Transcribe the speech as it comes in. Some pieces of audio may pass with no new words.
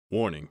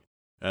Warning.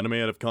 Anime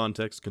Out of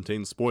Context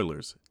contains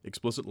spoilers,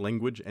 explicit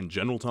language, and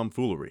general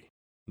tomfoolery.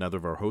 Neither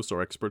of our hosts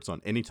are experts on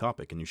any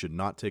topic, and you should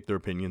not take their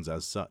opinions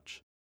as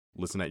such.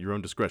 Listen at your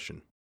own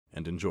discretion,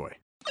 and enjoy.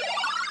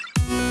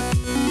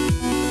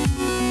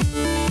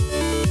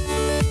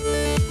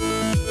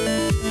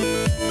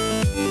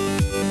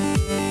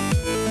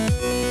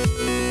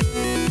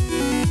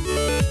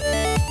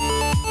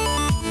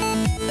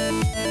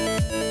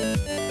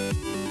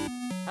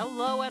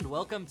 Hello and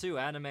welcome to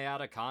Anime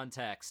Out of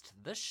Context,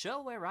 the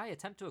show where I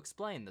attempt to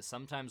explain the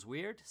sometimes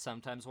weird,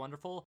 sometimes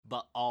wonderful,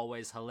 but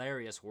always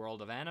hilarious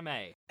world of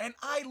anime. And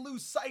I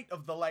lose sight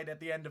of the light at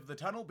the end of the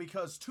tunnel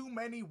because too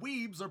many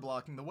weebs are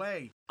blocking the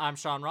way. I'm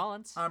Sean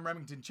Rollins. I'm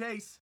Remington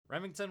Chase.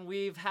 Remington,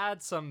 we've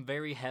had some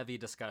very heavy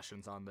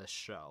discussions on this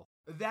show.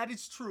 That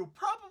is true.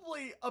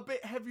 Probably a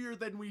bit heavier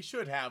than we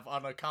should have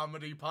on a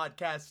comedy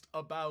podcast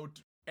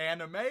about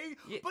anime,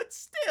 but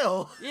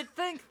still. You'd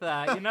think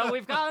that,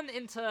 we've gotten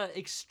into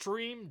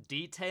extreme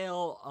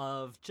detail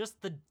of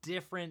just the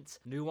different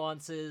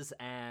nuances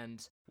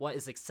and what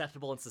is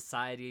acceptable in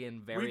society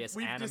in various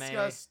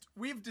anime.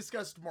 We've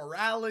discussed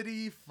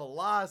morality,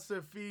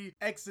 philosophy,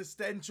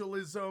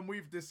 existentialism.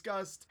 We've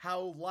discussed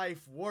how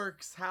life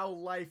works, how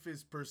life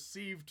is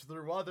perceived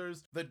through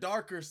others, the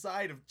darker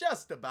side of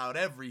just about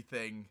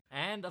everything.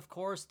 And, of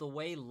course, the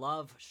way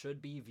love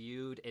should be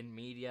viewed in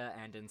media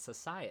and in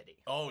society.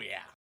 Oh,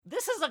 yeah.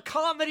 This is a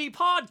comedy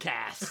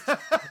podcast!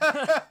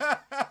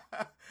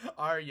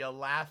 Are you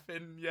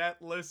laughing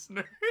yet,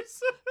 listeners?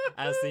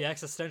 As the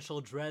existential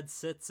dread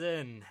sits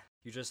in,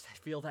 you just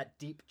feel that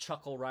deep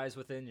chuckle rise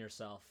within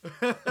yourself.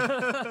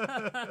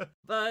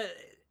 But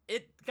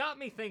it got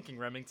me thinking,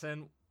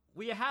 Remington.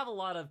 We have a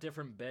lot of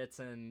different bits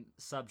and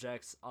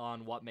subjects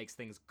on what makes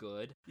things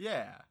good.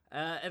 Yeah.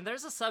 And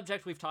there's a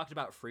subject we've talked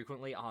about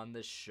frequently on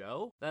this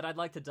show that I'd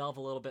like to delve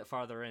a little bit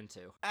farther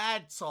into.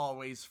 That's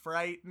always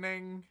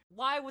frightening.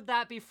 Why would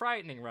that be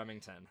frightening,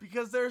 Remington?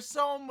 Because there's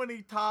so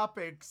many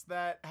topics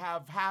that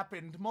have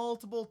happened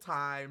multiple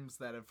times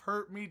that have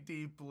hurt me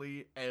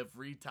deeply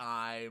every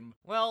time.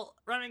 Well,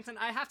 Remington,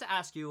 I have to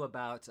ask you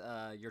about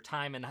your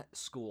time in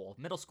school,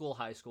 middle school,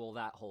 high school,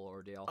 that whole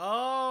ordeal.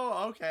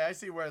 Oh, okay, I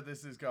see where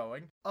this is going.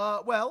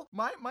 Well,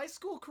 my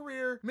school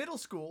career, middle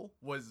school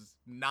was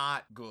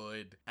not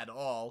good at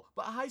all,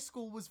 but high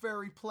school was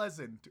very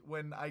pleasant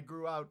when I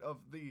grew out of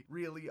the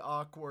really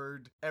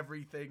awkward,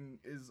 everything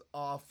is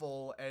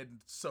awful and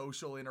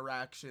social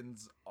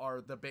interactions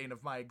are the bane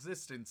of my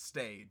existence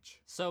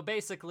stage. So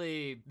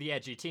basically, the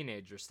edgy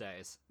teenager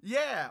stays.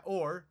 Yeah,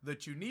 or the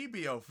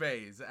Chunibyo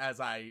phase, as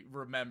I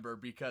remember,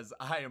 because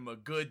I am a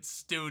good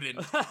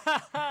student.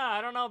 I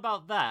don't know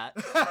about that.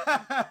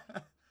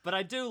 But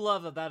I do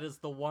love that that is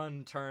the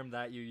one term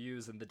that you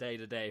use in the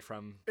day-to-day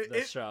from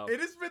this show.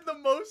 It has been the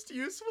most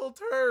useful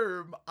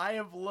term I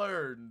have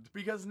learned,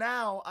 because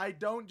now I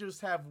don't just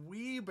have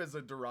weeb as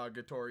a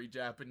derogatory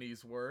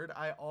Japanese word,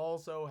 I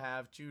also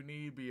have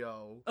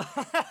chunibyo.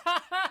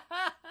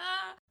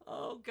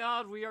 Oh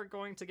god, we are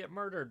going to get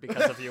murdered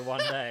because of you one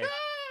day.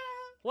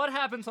 What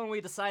happens when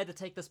we decide to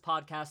take this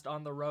podcast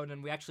on the road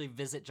and we actually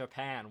visit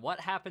Japan?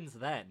 What happens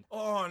then?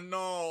 Oh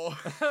no.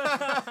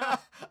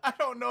 I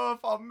don't know if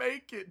I'll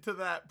make it to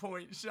that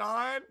point,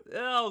 Sean.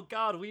 Oh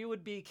god, we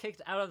would be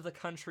kicked out of the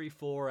country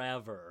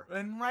forever.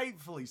 And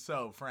rightfully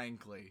so,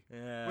 frankly.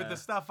 Yeah. With the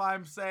stuff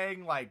I'm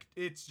saying,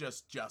 it's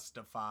just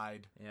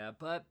justified. Yeah,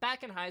 but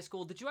back in high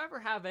school, did you ever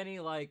have any,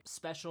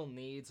 special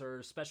needs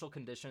or special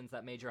conditions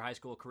that made your high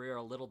school career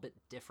a little bit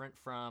different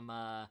from,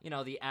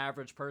 the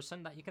average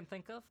person that you can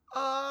think of?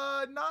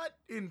 Not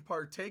in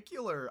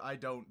particular, I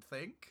don't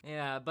think.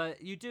 Yeah,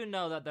 but you do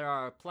know that there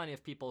are plenty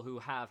of people who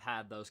have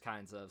had those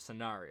kinds of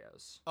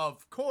scenarios.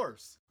 Of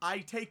course. I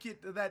take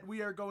it that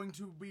we are going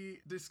to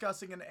be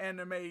discussing an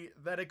anime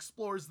that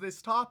explores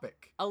this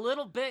topic. A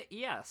little bit,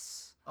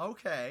 yes.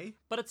 Okay.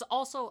 But it's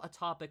also a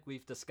topic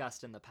we've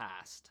discussed in the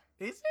past.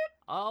 Is it?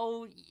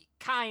 Oh,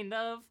 kind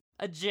of.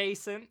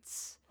 Adjacent.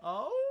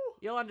 Oh?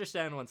 You'll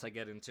understand once I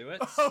get into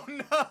it. Oh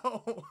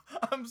no!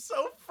 I'm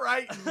so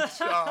frightened,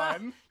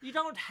 Sean. You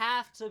don't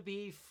have to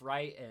be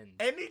frightened.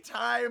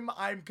 Anytime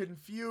I'm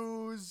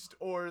confused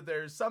or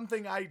there's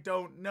something I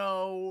don't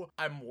know,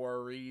 I'm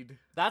worried.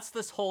 That's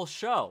this whole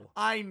show.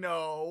 I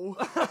know.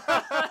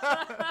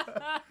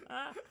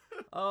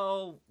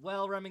 Oh,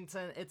 well,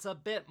 Remington, it's a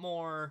bit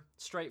more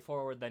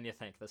straightforward than you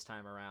think this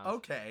time around.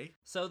 Okay.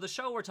 So the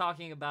show we're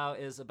talking about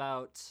is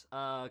about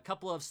a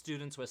couple of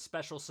students with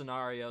special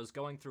scenarios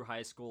going through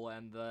high school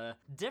and the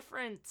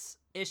different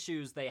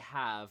issues they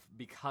have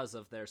because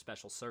of their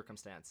special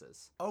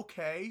circumstances.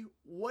 Okay,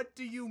 what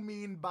do you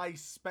mean by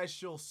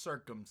special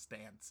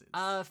circumstances?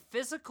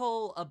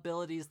 Physical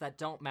abilities that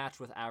don't match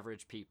with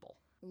average people.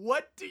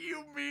 What do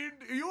you mean?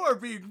 You are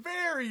being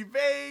very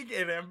vague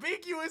and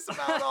ambiguous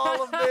about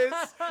all of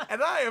this,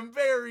 and I am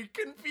very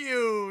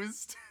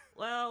confused.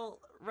 Well,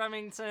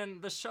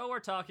 Remington, the show we're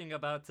talking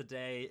about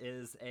today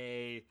is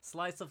a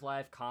slice of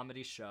life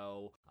comedy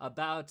show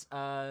about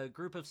a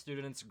group of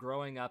students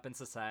growing up in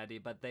society,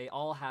 but they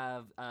all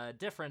have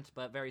different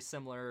but very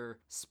similar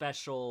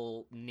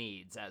special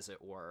needs, as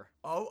it were.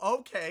 Oh,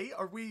 okay.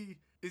 Are we...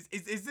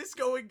 Is this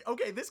going...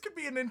 Okay, this could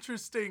be an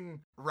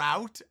interesting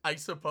route, I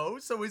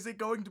suppose. So is it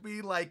going to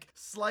be like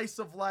slice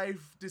of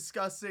life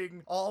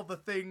discussing all the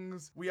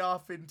things we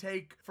often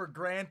take for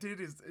granted?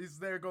 Is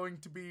there going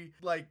to be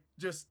like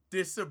just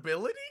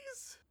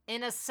disabilities?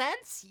 In a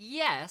sense,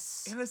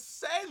 yes. In a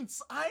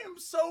sense, I am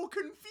so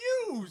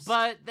confused.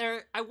 But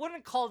I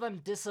wouldn't call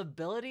them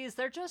disabilities,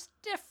 they're just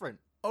different.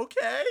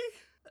 Okay.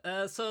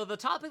 So the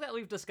topic that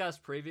we've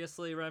discussed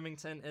previously,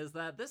 Remington, is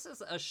that this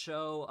is a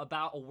show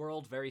about a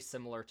world very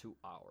similar to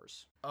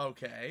ours.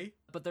 Okay.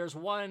 But there's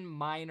one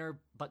minor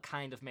but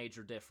kind of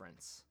major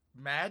difference.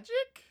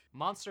 Magic?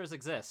 Monsters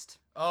exist.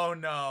 Oh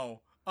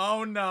no.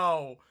 Oh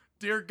no.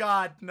 Dear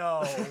God,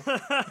 no.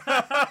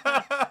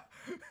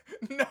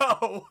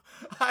 No.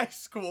 High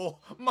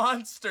school.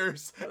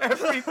 Monsters.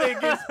 Everything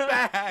is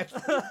bad.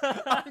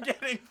 I'm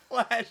getting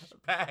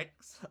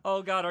flashbacks.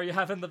 Oh god, are you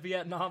having the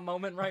Vietnam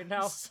moment right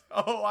now?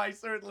 Oh, I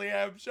certainly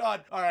am, Sean.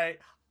 All right.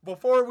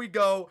 Before we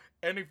go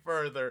any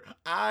further,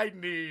 I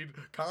need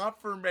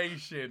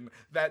confirmation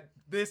that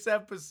this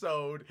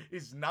episode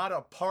is not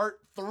a part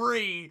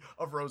 3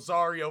 of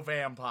Rosario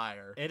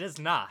Vampire. It is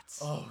not.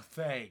 Oh,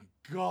 thank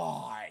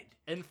God.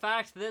 In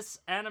fact, this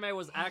anime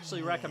was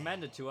actually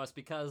recommended to us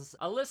because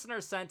a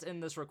listener sent in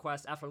this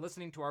request after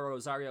listening to our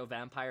Rosario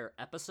Vampire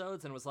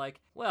episodes and was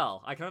like,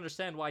 well, I can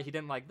understand why he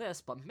didn't like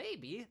this, but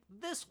maybe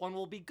this one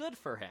will be good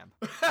for him.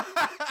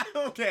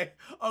 Okay,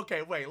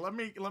 wait, let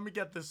me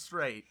get this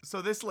straight.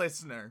 So this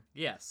listener,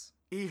 Yes.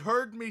 he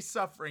heard me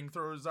suffering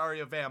through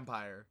Rosario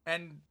Vampire,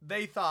 and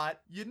they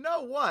thought, you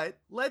know what?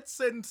 Let's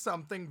send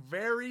something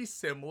very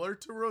similar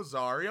to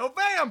Rosario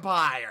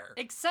Vampire.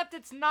 Except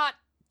it's not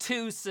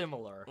too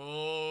similar.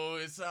 Oh,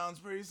 it sounds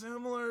pretty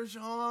similar,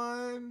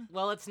 Sean.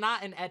 Well, it's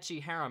not an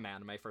ecchi harem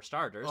anime for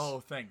starters.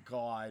 Oh, thank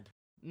God.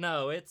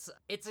 No, it's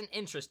an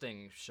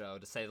interesting show,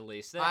 to say the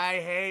least. I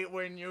hate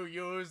when you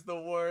use the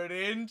word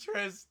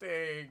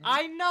interesting.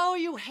 I know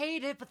you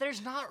hate it, but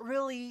there's not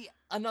really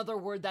another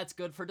word that's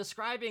good for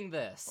describing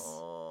this.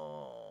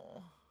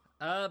 Oh.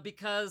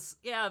 Because,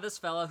 yeah, this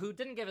fella, who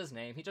didn't give his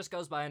name, he just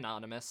goes by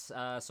Anonymous,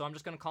 so I'm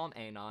just gonna call him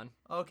Anon.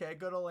 Okay,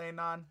 good old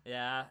Anon.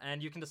 Yeah,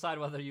 and you can decide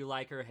whether you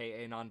like or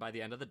hate Anon by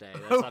the end of the day.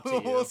 That's up to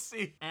you. We'll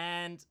see.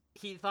 And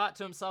he thought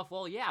to himself,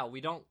 well, yeah,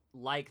 we don't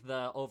like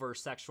the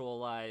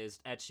over-sexualized,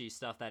 ecchi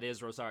stuff that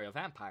is Rosario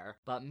Vampire,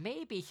 but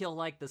maybe he'll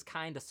like this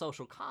kind of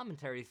social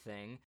commentary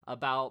thing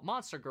about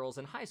monster girls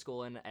in high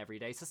school and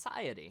everyday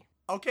society.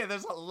 Okay,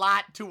 there's a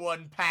lot to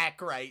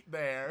unpack right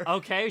there.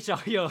 Okay,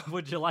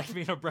 would you like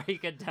me to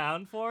break it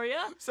down for you?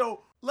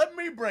 So, let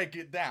me break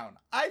it down.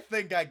 I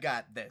think I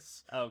got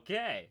this.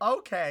 Okay.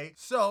 Okay,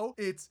 so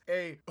it's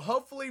a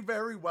hopefully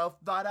very well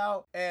thought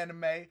out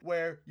anime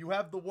where you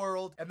have the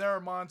world and there are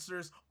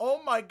monsters.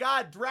 Oh my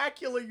god,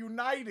 Dracula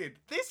United.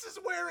 This is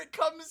where it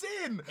comes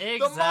in. Exactly.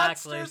 The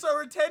monsters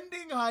are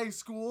attending high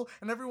school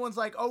and everyone's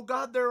like, oh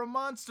god, they're a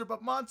monster,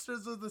 but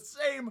monsters are the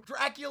same.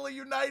 Dracula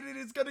United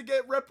is gonna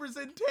get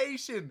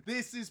representation.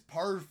 This is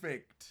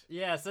perfect.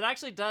 Yes, it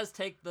actually does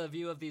take the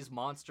view of these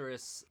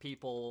monstrous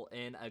people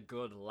in a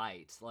good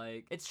light.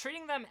 Like, it's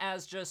treating them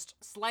as just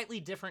slightly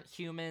different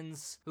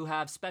humans who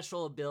have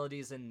special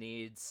abilities and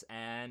needs,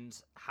 and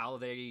how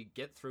they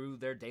get through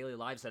their daily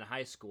lives in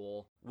high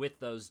school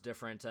with those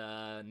different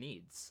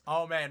needs.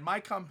 Oh man, my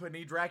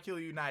company,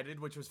 Dracula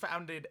United, which was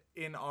founded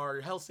in our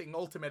Hellsing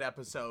Ultimate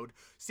episode,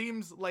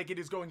 seems like it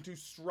is going to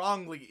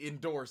strongly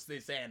endorse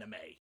this anime.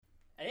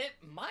 It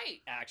might,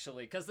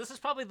 actually, because this is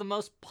probably the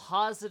most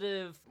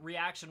positive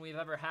reaction we've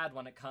ever had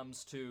when it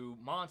comes to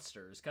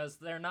monsters, because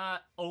they're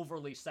not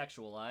overly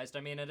sexualized. I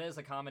mean, it is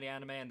a comedy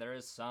anime, and there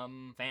is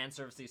some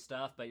fan-servicey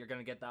stuff, but you're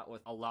gonna get that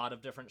with a lot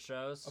of different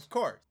shows. Of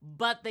course.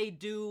 But they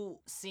do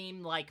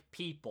seem like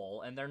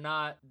people, and they're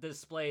not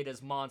displayed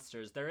as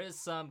monsters. There is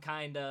some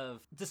kind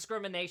of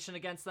discrimination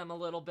against them a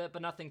little bit,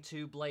 but nothing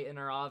too blatant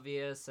or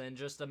obvious, and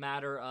just a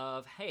matter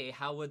of, hey,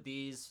 how would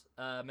these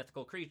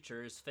mythical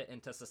creatures fit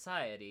into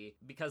society?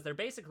 Because they're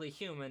basically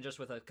human, just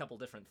with a couple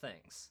different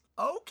things.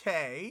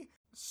 Okay,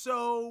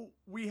 so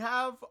we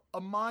have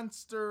a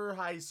monster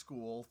high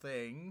school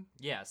thing.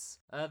 Yes.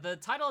 The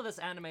title of this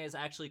anime is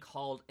actually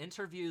called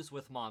Interviews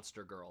with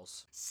Monster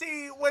Girls.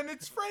 See, when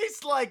it's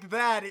phrased like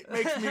that, it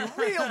makes me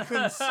real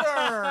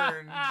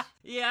concerned.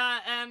 Yeah,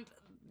 and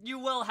you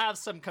will have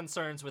some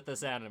concerns with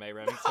this anime,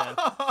 Remington.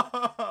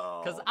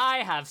 Because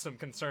I have some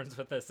concerns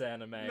with this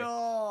anime.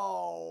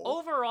 No.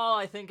 Overall,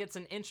 I think it's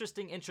an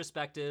interesting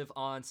introspective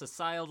on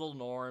societal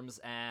norms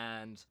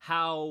and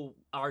how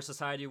our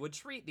society would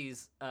treat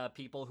these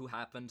people who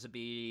happen to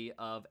be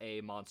of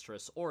a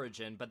monstrous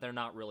origin, but they're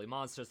not really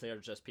monsters, they are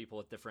just people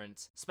with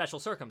different special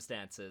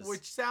circumstances.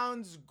 Which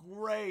sounds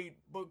great,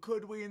 but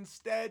could we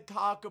instead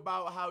talk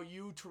about how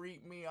you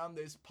treat me on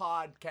this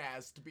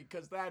podcast?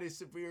 Because that is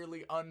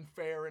severely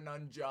unfair and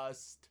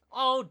unjust.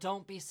 Oh,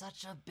 don't be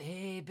such a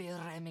baby,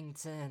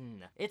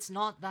 Remington. It's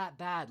not that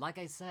bad. Like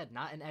I said,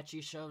 not an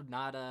ecchi show,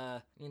 not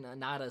a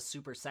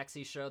super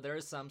sexy show. There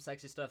is some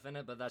sexy stuff in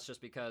it, but that's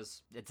just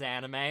because it's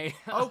anime.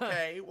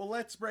 Okay, well,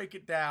 let's break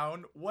it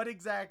down. What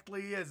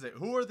exactly is it?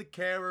 Who are the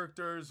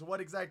characters?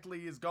 What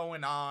exactly is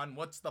going on?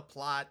 What's the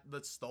plot,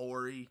 the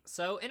story?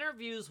 So,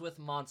 Interviews with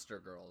Monster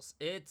Girls.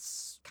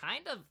 It's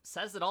kind of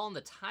says it all in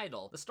the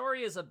title. The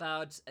story is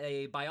about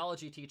a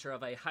biology teacher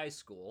of a high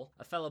school,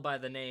 a fellow by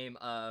the name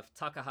of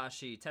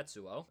Takahashi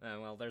Tetsuo.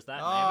 Well, there's that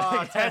Oh,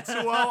 name.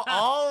 Tetsuo,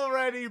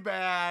 already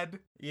bad.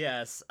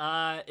 Yes.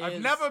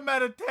 I've never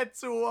met a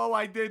Tetsuo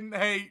I didn't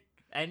hate.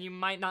 And you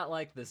might not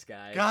like this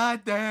guy.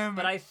 God damn it.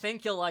 But I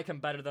think you'll like him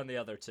better than the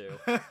other two.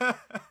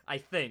 I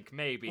think,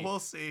 maybe. We'll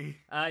see.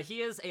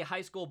 He is a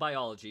high school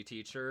biology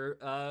teacher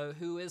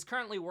who is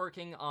currently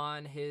working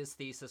on his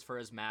thesis for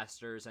his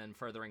master's and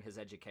furthering his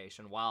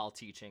education while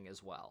teaching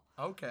as well.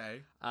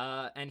 Okay.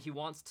 And he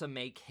wants to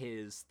make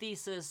his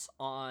thesis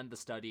on the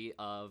study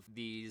of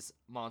these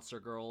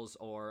monster girls,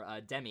 or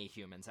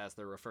demi-humans as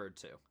they're referred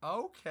to.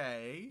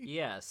 Okay.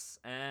 Yes,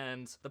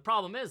 and the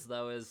problem is,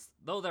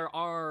 though there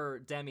are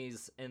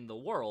demis in the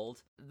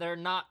world, they're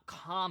not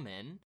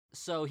common.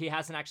 So he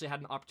hasn't actually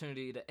had an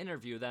opportunity to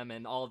interview them,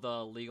 and all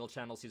the legal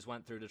channels he's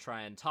went through to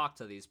try and talk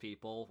to these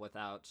people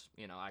without,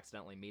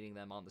 accidentally meeting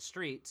them on the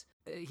street.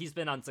 He's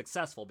been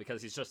unsuccessful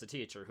because he's just a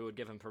teacher who would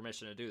give him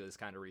permission to do this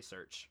kind of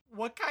research.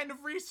 What kind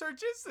of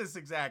research is this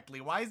exactly?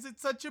 Why is it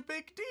such a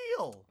big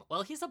deal?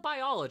 Well, he's a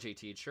biology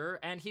teacher,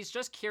 and he's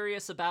just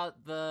curious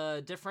about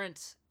the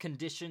different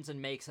conditions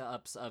and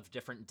makeups of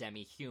different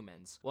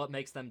demi-humans. What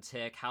makes them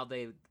tick, how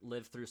they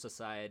live through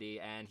society,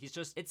 and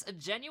it's a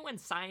genuine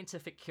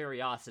scientific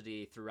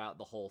curiosity throughout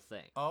the whole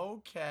thing.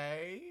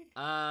 Okay.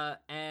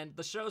 And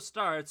the show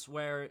starts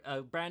where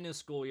a brand new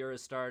school year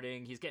is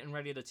starting, he's getting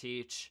ready to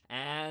teach,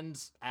 and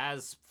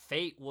as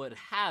fate would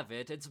have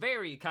it, it's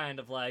very kind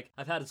of like,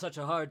 I've had such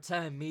a hard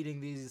time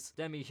meeting these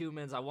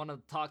demi-humans, I want to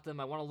talk to them,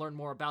 I want to learn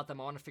more about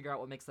them, I want to figure out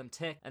what makes them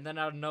tick, and then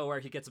out of nowhere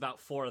he gets about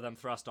 4 of them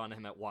thrust on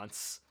him at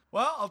once.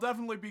 Well, I'll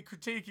definitely be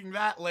critiquing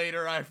that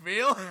later, I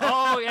feel.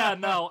 Oh, yeah,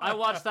 no. I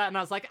watched that and I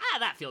was like,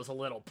 that feels a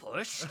little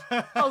pushed.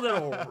 A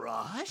little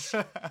rush.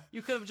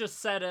 You could have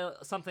just said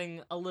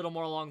something a little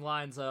more along the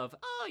lines of,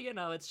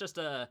 it's just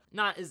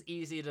not as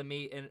easy to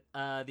meet in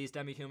these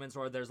demi-humans,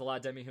 or there's a lot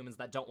of demi-humans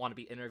that don't want to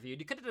be interviewed.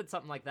 You could have did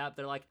something like that, but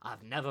they're like,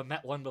 I've never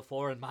met one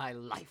before in my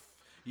life.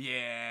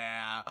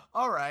 Yeah.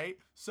 Alright,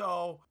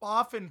 so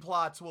often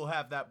plots will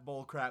have that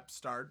bullcrap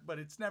start, but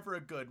it's never a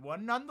good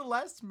one.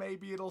 Nonetheless,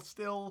 maybe it'll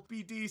still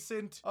be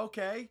decent.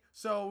 Okay,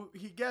 so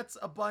he gets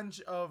a bunch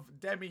of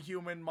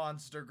demi-human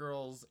monster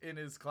girls in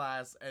his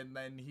class, and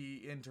then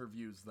he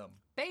interviews them.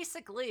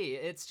 Basically,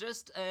 it's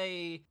just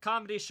a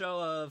comedy show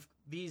of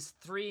these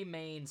 3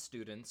 main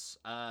students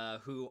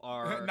who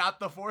are... Not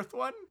the 4th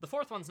one? The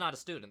 4th one's not a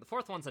student. The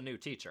 4th one's a new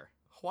teacher.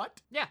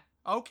 What? Yeah.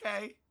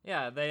 Okay.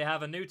 Yeah, they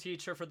have a new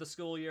teacher for the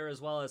school year, as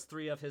well as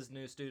 3 of his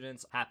new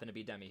students happen to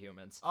be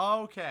demi-humans.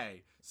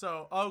 Okay,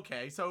 so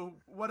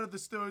what are the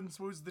students?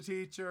 Who's the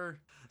teacher?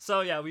 So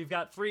yeah, we've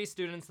got 3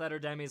 students that are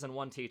demis and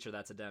 1 teacher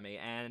that's a demi,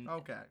 and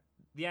okay.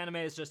 The anime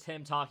is just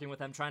him talking with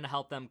them, trying to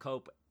help them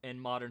cope in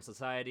modern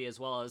society, as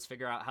well as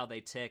figure out how they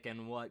tick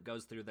and what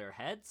goes through their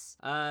heads.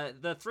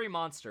 The 3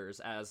 monsters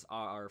as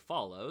are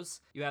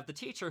follows. You have the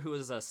teacher, who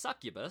is a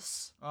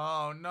succubus.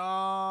 Oh no.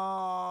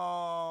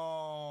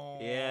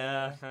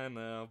 Yeah, I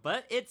know.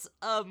 But it's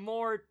a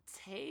more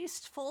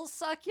tasteful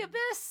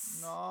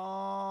succubus.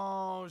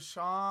 No,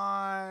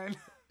 Sean.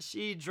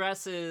 She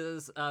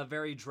dresses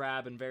very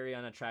drab and very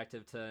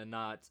unattractive to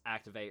not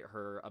activate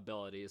her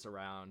abilities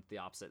around the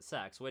opposite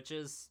sex, which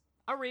is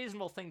a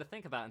reasonable thing to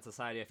think about in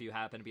society if you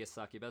happen to be a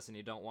succubus and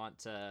you don't want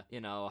to,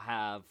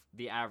 have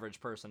the average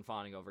person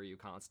fawning over you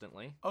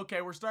constantly.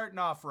 Okay, we're starting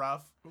off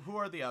rough. Who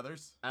are the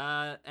others?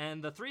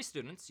 And the 3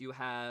 students, you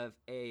have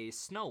a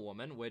snow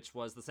woman, which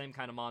was the same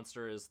kind of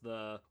monster as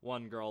the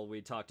one girl we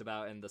talked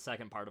about in the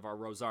second part of our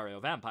Rosario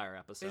Vampire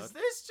episode. Is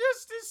this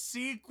just a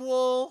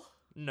sequel?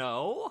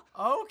 No.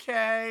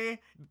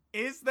 Okay.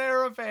 Is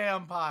there a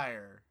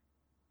vampire?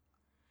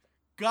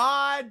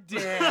 God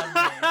damn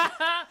it.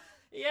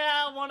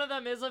 Yeah, one of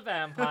them is a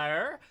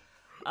vampire.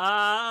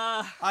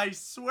 I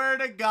swear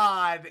to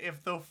God,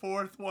 if the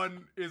 4th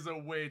one is a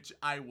witch,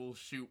 I will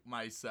shoot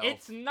myself.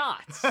 It's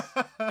not.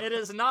 It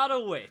is not a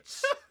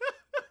witch.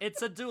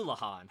 It's a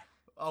Doulahan.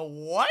 A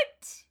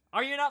what?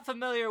 Are you not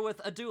familiar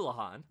with a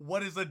Doulahan?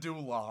 What is a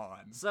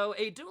Doulahan? So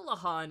a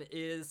Doulahan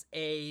is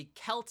a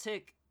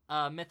Celtic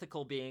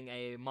mythical being,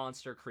 a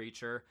monster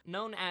creature,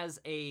 known as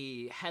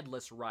a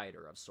headless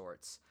rider of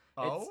sorts.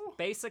 Oh? It's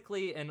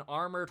basically an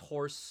armored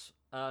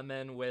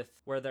horseman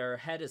where their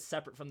head is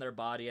separate from their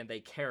body and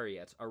they carry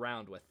it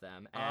around with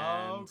them.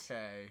 And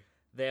okay.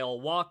 they'll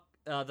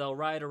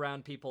ride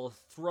around people,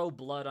 throw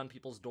blood on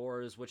people's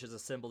doors, which is a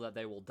symbol that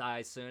they will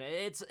die soon.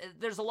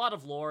 There's a lot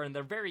of lore, and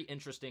they're very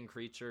interesting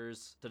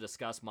creatures to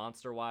discuss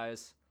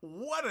monster-wise.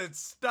 What a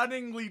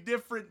stunningly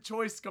different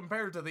choice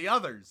compared to the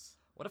others.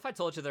 What if I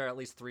told you there are at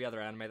least 3 other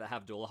anime that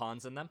have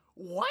Dualahans in them?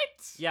 What?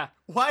 Yeah,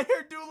 Why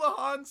are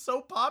Dualahans so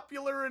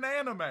popular in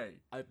anime?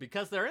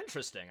 because they're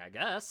interesting, I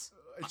guess.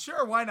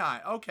 Sure, why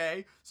not?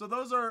 Okay, so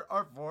those are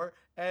 4,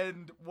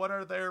 and what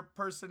are their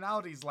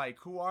personalities like?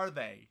 Who are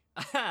they?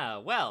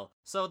 Well,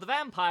 so the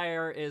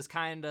vampire is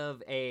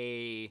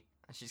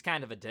she's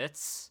kind of a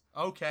ditz.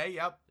 Okay,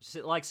 yep.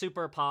 She's like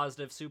super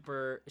positive,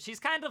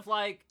 she's kind of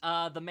like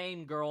the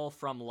main girl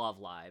from Love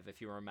Live, if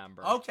you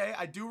remember. Okay,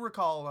 I do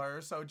recall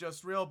her, so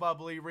just real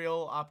bubbly,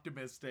 real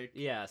optimistic.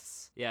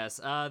 Yes.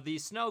 The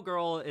Snow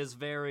Girl is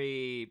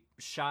very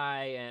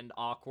shy and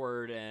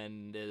awkward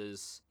and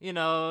is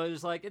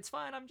like, it's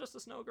fine, I'm just a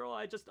Snow Girl,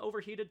 I just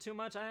overheated too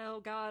much,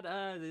 oh god,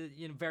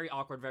 very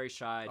awkward, very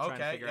shy, trying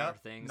to figure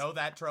out things. Know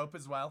that trope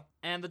as well.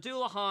 And the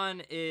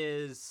Dualahan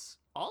is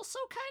also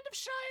kind of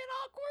shy and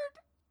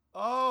awkward.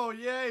 Oh,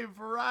 yay,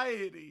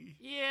 variety.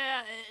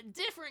 Yeah,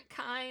 different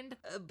kind,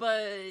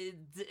 but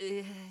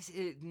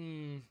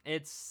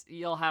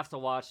you'll have to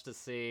watch to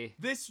see.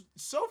 This,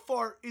 so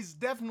far, is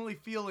definitely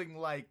feeling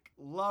like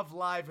Love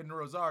Live and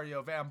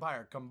Rosario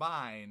Vampire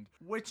combined,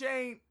 which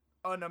ain't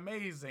an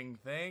amazing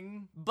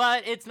thing.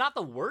 But it's not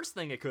the worst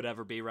thing it could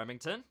ever be,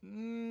 Remington.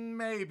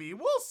 Maybe.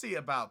 We'll see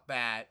about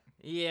that.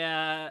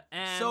 Yeah,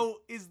 and...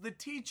 So, is the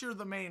teacher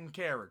the main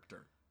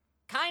character?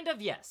 Kind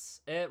of, yes.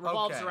 It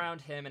revolves Okay.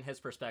 around him and his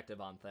perspective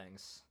on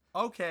things.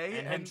 Okay.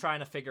 And him trying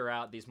to figure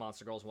out these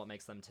monster girls and what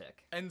makes them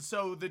tick. And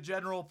so the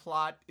general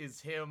plot is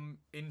him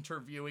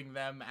interviewing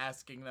them,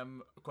 asking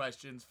them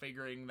questions,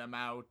 figuring them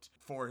out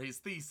for his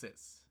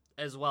thesis.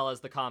 As well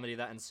as the comedy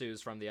that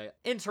ensues from the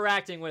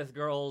interacting with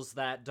girls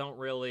that don't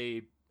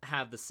really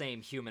have the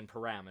same human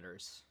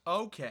parameters.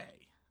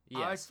 Okay.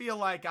 Yes. I feel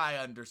like I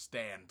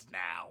understand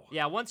now.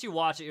 Yeah, once you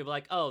watch it, you'll be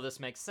like, oh, this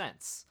makes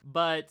sense.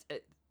 But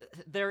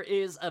there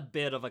is a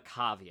bit of a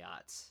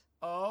caveat.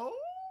 Oh?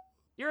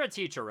 You're a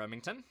teacher,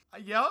 Remington.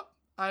 Yep.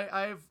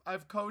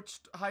 I've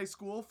coached high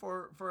school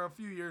for a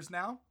few years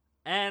now.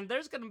 And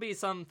there's gonna be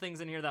some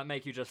things in here that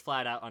make you just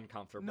flat out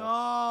uncomfortable.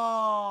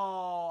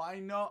 No, I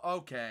know.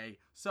 Okay,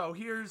 so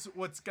here's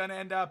what's gonna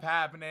end up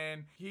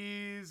happening.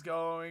 He's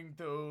going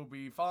to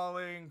be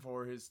falling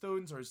for his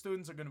students, or his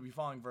students are gonna be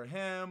falling for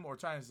him, or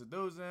trying to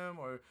seduce him,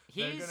 or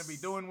they're gonna be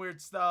doing weird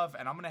stuff,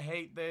 and I'm gonna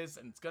hate this,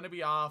 and it's gonna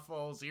be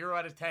awful. 0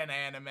 out of 10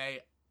 anime.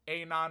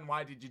 Anon,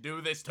 why did you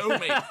do this to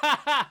me?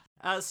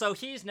 So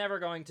he's never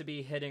going to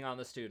be hitting on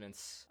the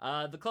students.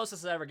 The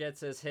closest it ever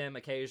gets is him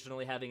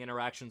occasionally having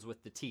interactions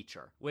with the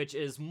teacher, which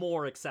is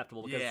more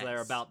acceptable because Yes.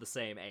 they're about the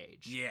same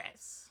age.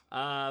 Yes.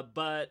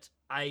 But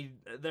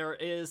there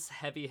is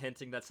heavy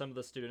hinting that some of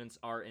the students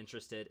are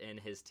interested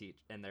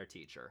in their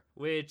teacher,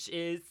 which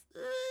is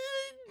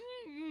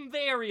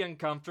very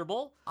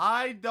uncomfortable.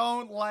 I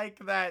don't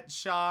like that,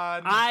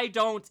 Sean. I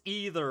don't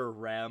either,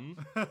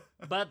 Rem.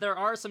 But there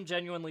are some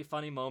genuinely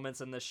funny moments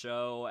in the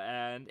show,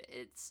 and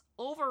it's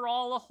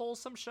overall a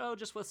wholesome show,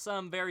 just with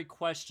some very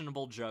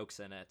questionable jokes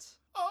in it.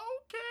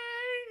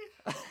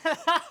 Okay.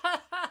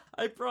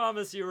 I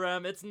promise you,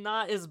 Rem, it's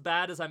not as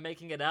bad as I'm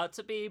making it out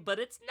to be, but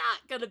it's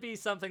not gonna be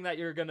something that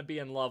you're gonna be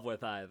in love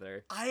with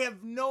either. I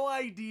have no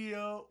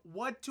idea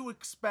what to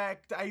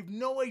expect. I have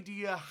no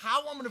idea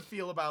how I'm gonna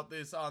feel about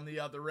this on the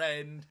other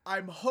end.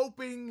 I'm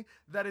hoping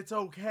that it's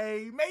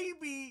okay,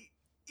 maybe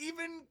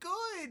even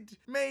good,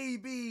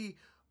 maybe.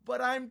 But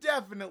I'm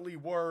definitely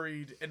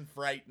worried and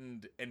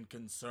frightened and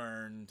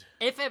concerned.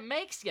 If it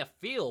makes you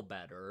feel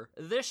better,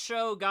 this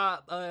show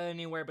got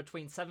anywhere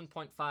between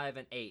 7.5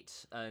 and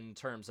 8 in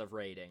terms of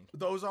rating.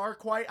 Those are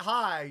quite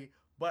high,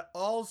 but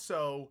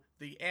also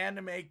the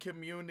anime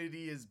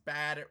community is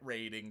bad at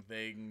rating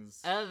things.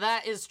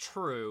 That is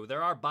true.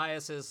 There are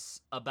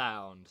biases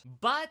abound.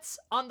 But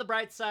on the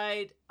bright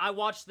side, I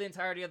watched the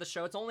entirety of the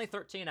show. It's only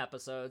 13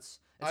 episodes.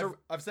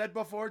 I've said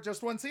before,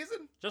 just one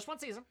season? Just one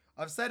season.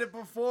 I've said it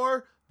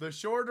before, the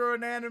shorter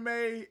an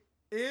anime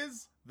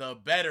is, the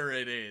better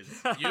it is.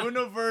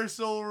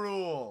 Universal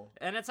rule.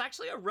 And it's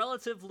actually a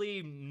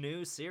relatively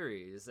new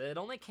series. It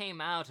only came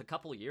out a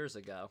couple years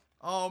ago.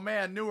 Oh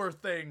man, newer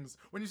things.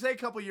 When you say a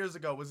couple years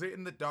ago, was it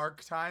in the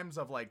dark times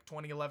of like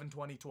 2011,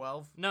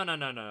 2012? No,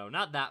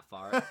 not that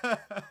far.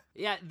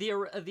 Yeah,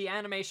 the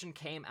animation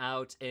came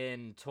out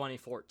in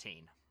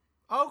 2014.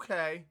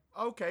 Okay,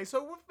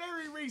 so we're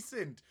very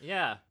recent.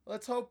 Yeah.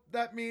 Let's hope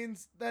that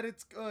means that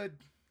it's good.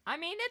 I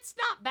mean, it's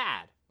not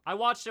bad. I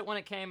watched it when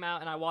it came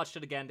out, and I watched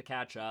it again to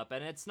catch up,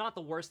 and it's not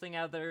the worst thing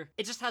out there.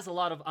 It just has a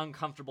lot of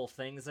uncomfortable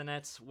things in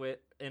it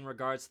in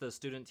regards to the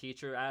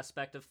student-teacher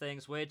aspect of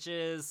things, which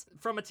is,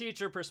 from a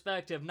teacher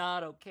perspective,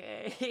 not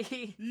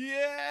okay.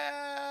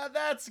 Yeah,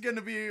 that's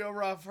gonna be a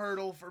rough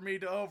hurdle for me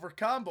to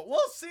overcome, but we'll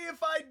see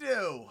if I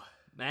do.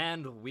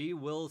 And we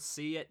will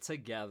see it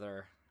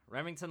together.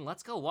 Remington,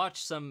 let's go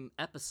watch some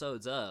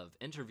episodes of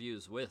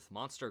Interviews with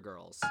Monster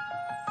Girls.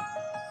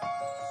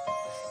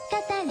 語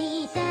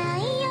りた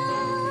いよ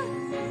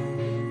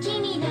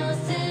君の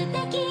素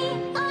敵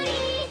オリ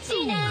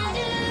ジナル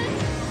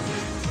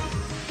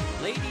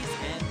Ladies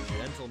and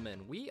gentlemen,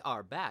 we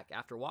are back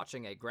after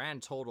watching a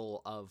grand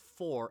total of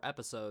 4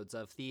 episodes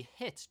of the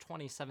hit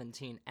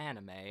 2017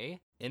 anime,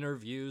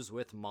 Interviews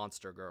with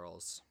Monster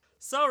Girls.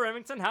 So,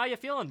 Remington, how you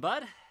feeling,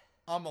 bud?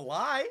 I'm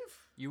alive?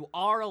 You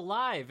are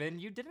alive, and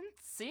you didn't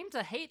seem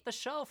to hate the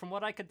show from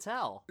what I could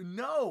tell.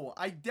 No,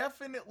 I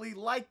definitely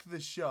like the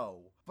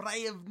show, but I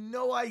have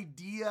no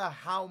idea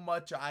how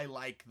much I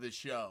like the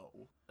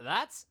show.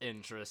 That's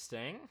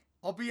interesting.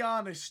 I'll be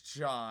honest,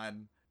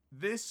 Sean.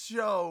 This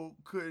show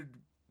could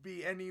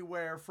be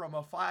anywhere from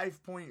a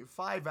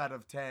 5.5 out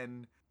of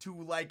 10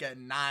 to like a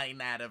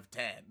 9 out of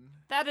 10.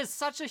 That is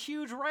such a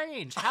huge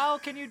range. How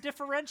can you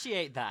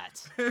differentiate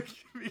that?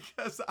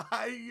 Because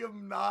I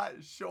am not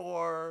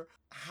sure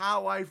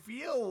how I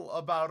feel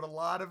about a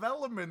lot of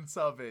elements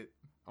of it.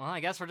 Well,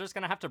 I guess we're just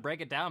gonna have to break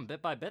it down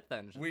bit by bit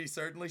then. We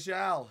certainly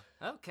shall.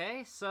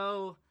 Okay,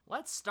 so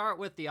let's start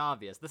with the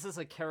obvious. This is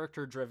a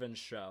character-driven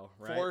show,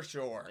 right? For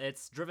sure.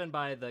 It's driven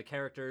by the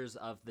characters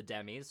of the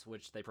demis,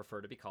 which they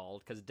prefer to be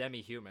called, because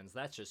demi-humans,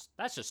 that's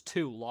just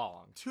too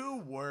long. Too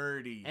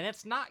wordy. And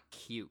it's not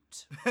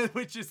cute.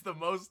 Which is the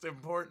most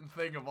important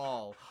thing of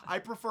all. I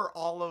prefer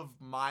all of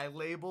my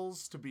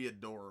labels to be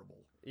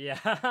adorable.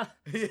 Yeah.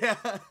 Yeah.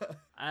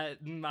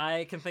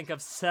 I can think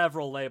of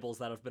several labels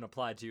that have been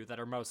applied to you that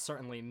are most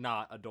certainly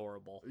not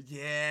adorable.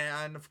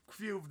 Yeah, and a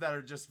few that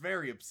are just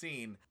very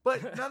obscene.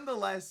 But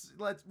nonetheless,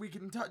 we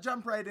can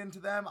jump right into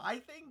them. I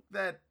think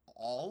that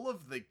all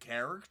of the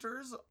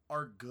characters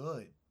are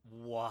good.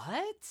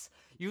 What?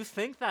 You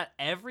think that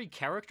every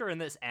character in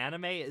this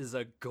anime is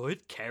a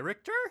good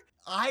character?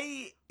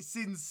 I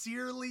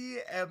sincerely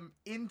am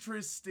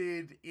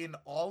interested in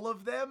all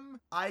of them.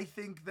 I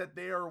think that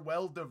they are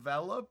well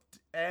developed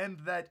and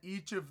that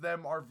each of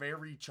them are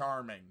very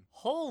charming.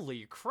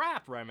 Holy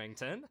crap,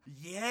 Remington.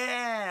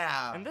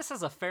 Yeah. And this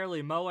is a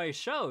fairly moe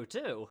show,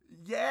 too.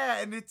 Yeah,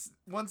 and it's,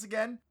 once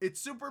again,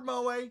 it's super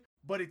moe,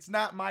 but it's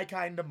not my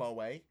kind of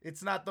moe.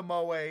 It's not the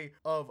moe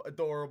of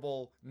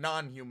adorable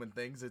non-human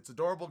things. It's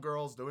adorable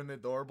girls doing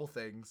adorable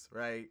things,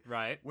 right?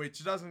 Right.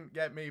 Which doesn't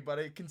get me, but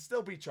it can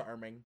still be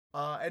charming.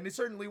 And it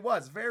certainly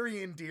was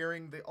very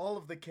endearing. All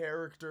of the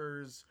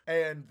characters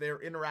and their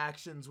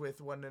interactions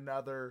with one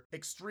another,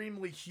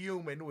 extremely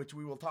human, which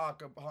we will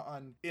talk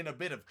on in a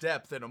bit of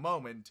depth in a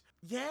moment.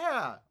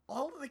 Yeah,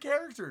 all of the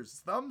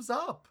characters, thumbs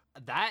up.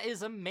 That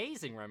is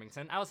amazing,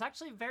 Remington. I was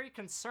actually very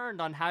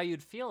concerned on how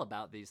you'd feel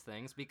about these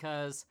things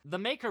because the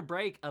make or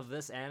break of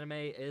this anime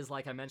is,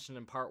 like I mentioned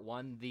in part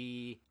 1,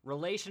 the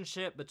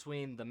relationship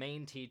between the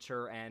main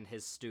teacher and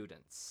his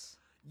students.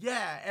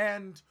 Yeah,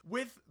 and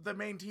with the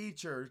main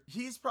teacher,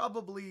 he's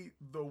probably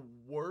the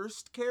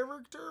worst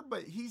character,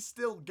 but he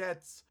still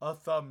gets a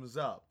thumbs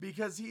up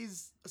because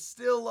he's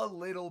still a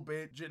little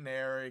bit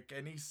generic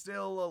and he's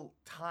still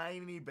a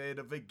tiny bit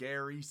of a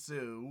Gary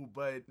Sue,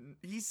 but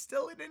he's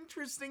still an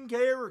interesting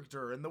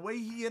character and the way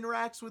he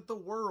interacts with the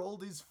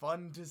world is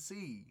fun to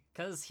see.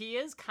 Because he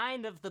is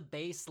kind of the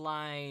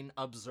baseline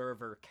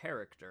observer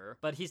character,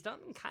 but he's done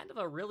in kind of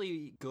a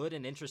really good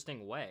and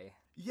interesting way.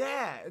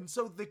 Yeah, and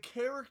so the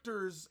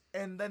characters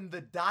and then the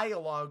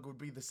dialogue would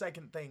be the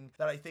second thing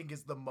that I think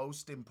is the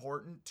most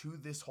important to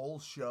this whole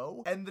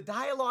show. And the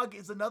dialogue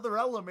is another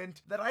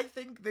element that I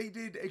think they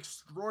did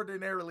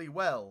extraordinarily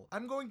well.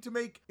 I'm going to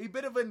make a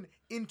bit of an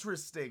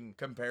interesting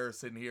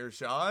comparison here,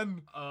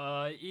 Sean.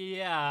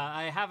 Yeah,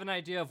 I have an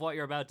idea of what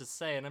you're about to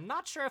say, and I'm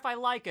not sure if I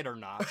like it or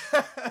not.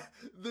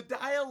 The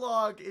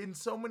dialogue in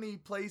so many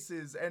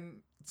places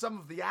and some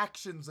of the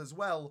actions as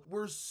well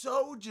were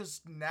so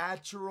just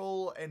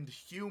natural and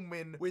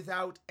human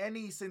without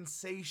any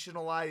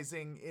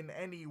sensationalizing in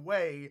any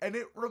way, and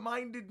it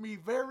reminded me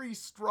very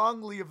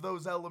strongly of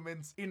those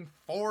elements in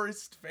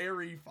Forest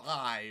Fairy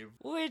 5.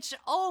 Which,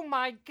 oh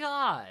my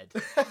god!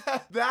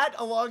 That,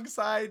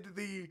 alongside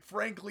the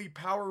frankly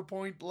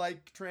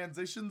PowerPoint-like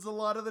transitions a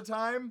lot of the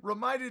time,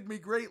 reminded me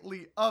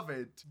greatly of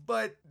it,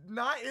 but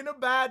not in a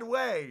bad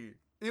way.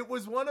 It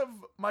was one of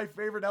my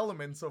favorite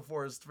elements of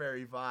Forest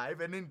Fairy 5,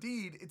 and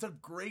indeed, it's a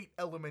great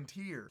element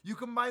here. You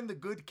combine the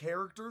good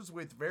characters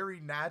with very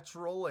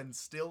natural and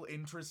still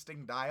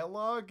interesting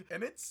dialogue,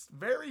 and it's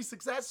very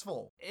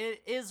successful.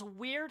 It is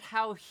weird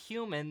how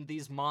human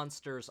these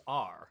monsters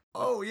are.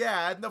 Oh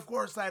yeah, and of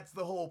course that's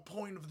the whole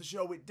point of the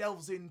show. It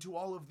delves into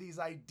all of these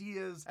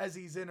ideas as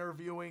he's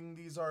interviewing.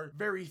 These are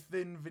very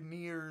thin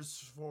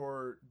veneers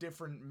for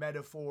different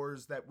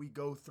metaphors that we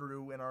go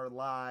through in our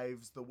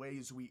lives, the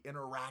ways we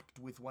interact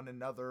with one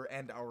another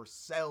and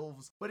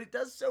ourselves, but it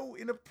does so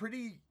in a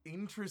pretty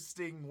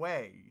interesting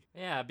way.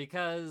 Yeah,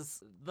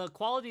 because the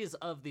qualities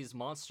of these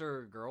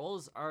monster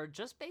girls are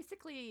just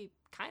basically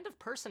kind of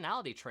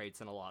personality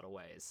traits in a lot of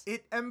ways.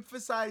 It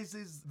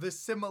emphasizes the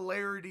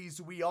similarities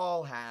we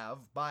all have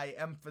by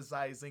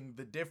emphasizing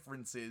the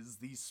differences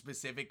these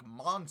specific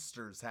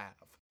monsters have.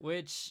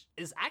 Which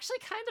is actually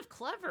kind of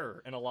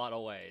clever in a lot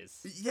of ways.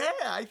 Yeah,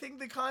 I think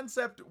the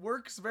concept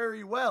works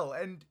very well,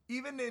 and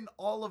even in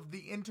all of the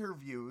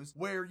interviews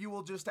where you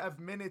will just have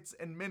minutes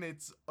and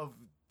minutes of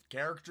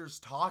characters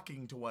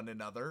talking to one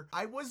another.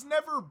 I was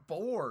never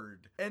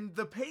bored. And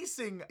the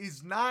pacing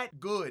is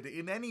not good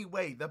in any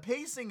way. The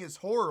pacing is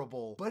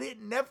horrible, but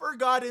it never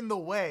got in the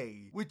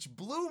way, which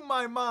blew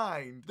my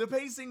mind. The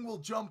pacing will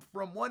jump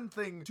from one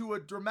thing to a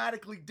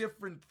dramatically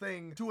different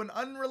thing to an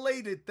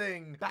unrelated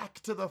thing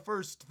back to the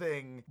first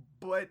thing,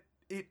 but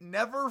it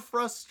never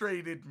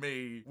frustrated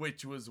me,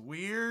 which was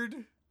weird.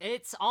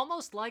 It's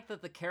almost like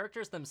that the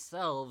characters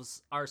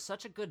themselves are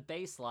such a good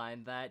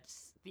baseline that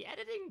the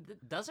editing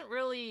doesn't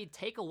really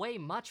take away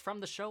much from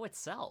the show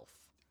itself.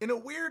 In a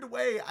weird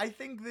way, I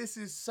think this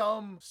is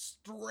some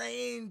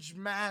strange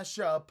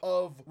mashup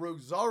of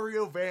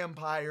Rosario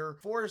Vampire,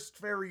 Forest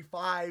Fairy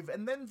 5,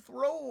 and then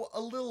throw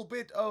a little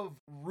bit of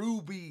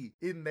Ruby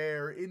in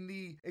there in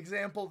the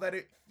example that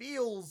it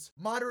feels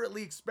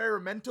moderately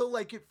experimental.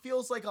 Like, it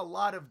feels like a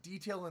lot of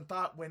detail and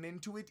thought went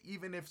into it,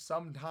 even if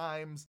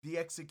sometimes the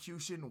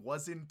execution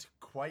wasn't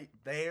quite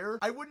there.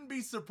 I wouldn't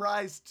be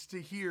surprised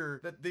to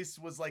hear that this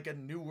was like a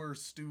newer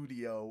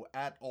studio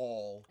at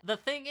all. The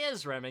thing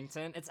is,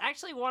 Remington, it's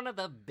actually one of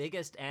the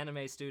biggest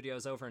anime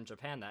studios over in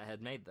Japan that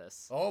had made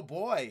this. Oh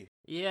boy.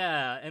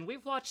 Yeah, and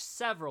we've watched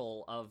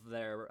several of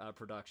their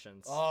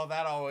productions. Oh,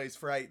 that always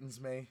frightens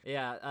me.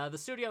 Yeah, the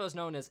studio is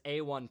known as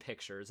A1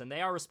 Pictures, and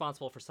they are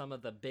responsible for some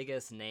of the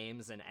biggest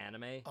names in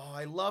anime. Oh,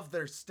 I love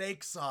their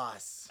steak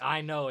sauce.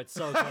 I know, it's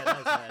so good,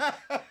 isn't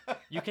it?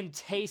 You can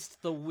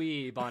taste the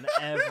weeb on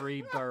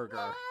every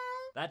burger.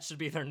 That should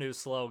be their new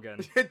slogan.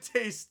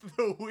 Taste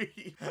the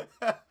weed.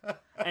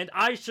 And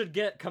I should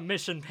get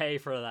commission pay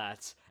for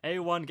that.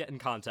 A1, get in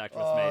contact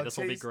with me. This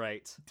will be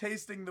great.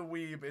 Tasting the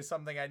weeb is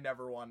something I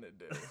never wanted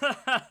to do.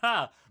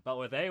 But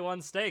with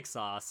A1 steak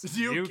sauce,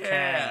 you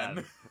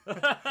can.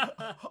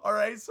 All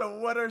right, so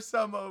what are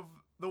some of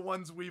the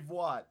ones we've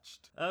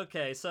watched?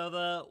 Okay, so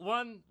the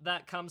one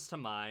that comes to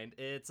mind,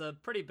 it's a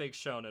pretty big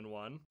shonen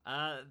one.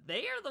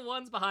 They are the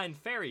ones behind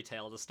Fairy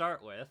Tail to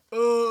start with.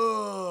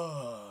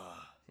 Ugh.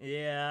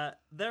 Yeah,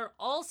 they're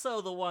also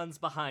the ones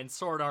behind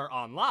Sword Art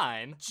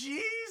Online.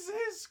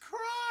 Jesus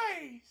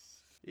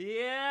Christ!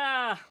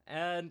 Yeah,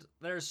 and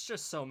there's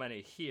just so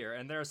many here,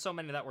 and there are so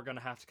many that we're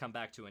gonna have to come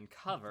back to and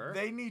cover.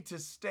 They need to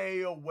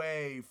stay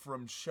away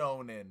from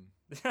shonen.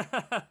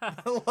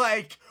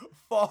 Like,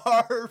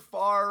 far,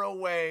 far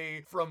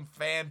away from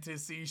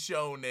fantasy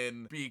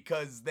shonen,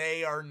 because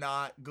they are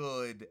not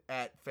good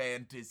at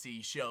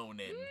fantasy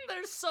shonen.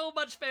 There's so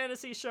much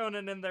fantasy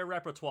shonen in their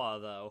repertoire,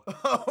 though.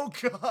 Oh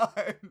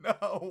god,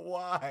 no,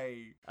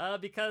 why?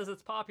 Because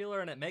it's popular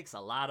and it makes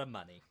a lot of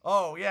money.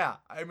 Oh yeah,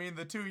 I mean,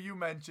 the two you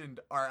mentioned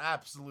are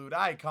absolute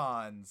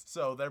icons,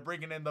 so they're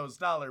bringing in those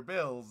dollar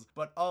bills,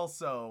 but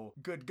also,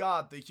 good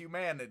god, the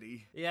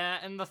humanity. Yeah,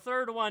 and the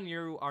third one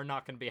you are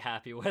not going to be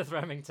happy with,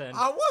 Remington.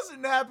 I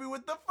wasn't happy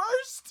with the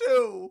first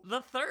two!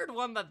 The third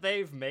one that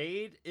they've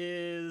made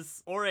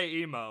is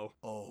Oreimo.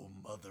 Oh,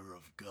 mother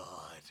of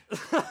God.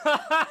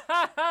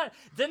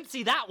 Didn't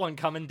see that one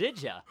coming,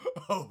 did ya?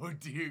 Oh,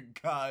 dear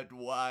God,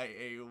 why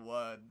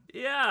A1?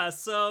 Yeah,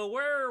 so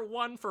we're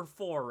 1 for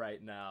 4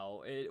 right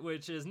now,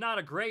 which is not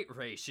a great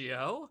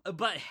ratio.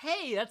 But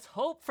hey, that's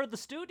hope for the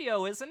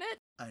studio, isn't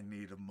it? I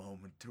need a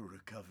moment to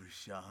recover,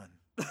 Sean.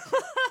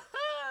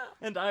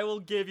 And I will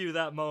give you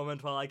that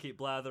moment while I keep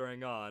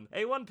blathering on.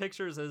 A1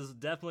 Pictures is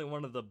definitely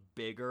one of the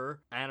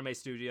bigger anime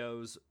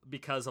studios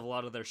because of a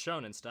lot of their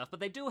shonen stuff, but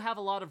they do have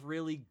a lot of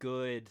really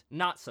good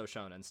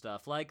not-so-shonen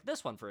stuff, like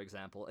this one, for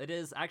example. It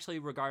is actually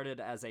regarded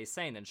as a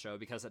seinen show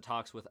because it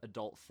talks with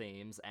adult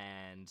themes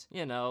and,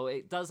 you know,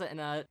 it does it in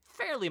a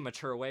fairly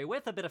mature way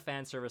with a bit of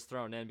fan service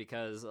thrown in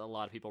because a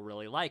lot of people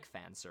really like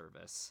fan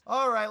service.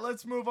 All right,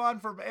 let's move on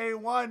from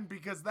A1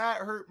 because that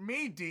hurt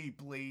me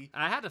deeply.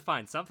 I had to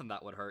find something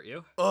that would hurt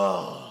you. Ugh.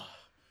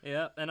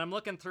 Yeah, and I'm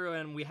looking through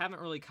and we haven't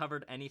really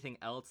covered anything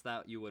else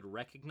that you would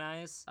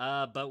recognize,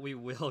 but we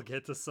will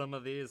get to some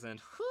of these and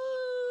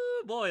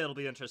whoo, boy, it'll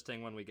be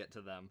interesting when we get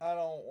to them. I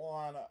don't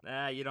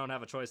wanna. You don't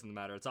have a choice in the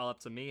matter. It's all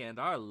up to me and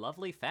our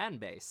lovely fan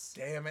base.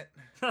 Damn it.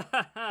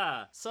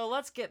 So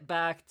let's get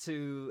back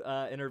to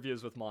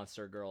interviews with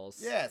Monster Girls.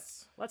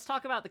 Yes. Let's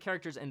talk about the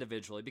characters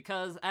individually,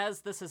 because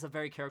as this is a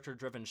very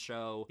character-driven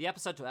show, the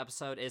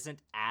episode-to-episode isn't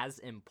as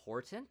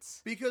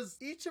important. Because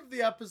each of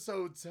the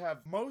episodes have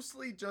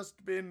mostly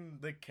just been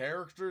the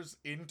characters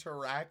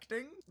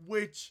interacting,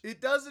 which it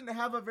doesn't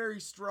have a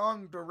very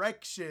strong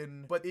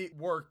direction, but it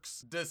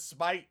works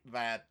despite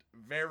that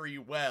very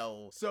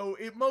well. So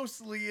it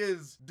mostly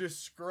is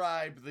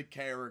describe the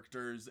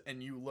characters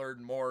and you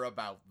learn more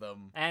about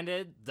them. And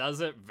it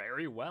does it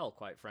very well,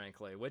 quite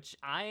frankly, which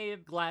I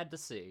am glad to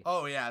see.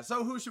 Oh yeah,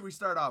 so who should we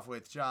start off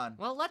with, John?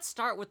 Well, let's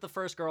start with the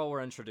first girl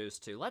we're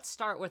introduced to. Let's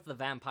start with the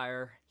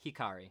vampire,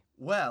 Hikari.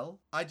 Well,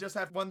 I just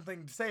have one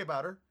thing to say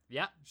about her.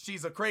 Yeah.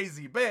 She's a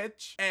crazy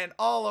bitch, and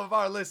all of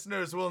our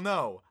listeners will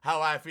know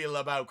how I feel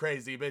about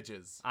crazy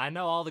bitches. I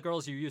know all the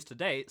girls you used to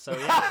date, so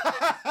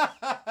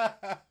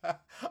yeah.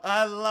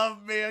 I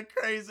love me a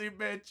crazy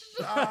bitch,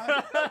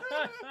 Sean.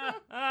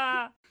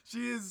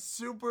 She is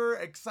super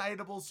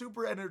excitable,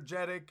 super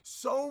energetic.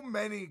 So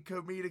many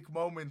comedic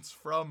moments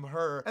from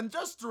her. And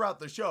just throughout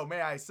the show,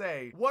 may I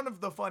say, one of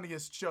the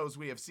funniest shows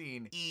we have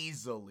seen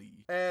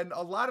easily. And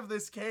a lot of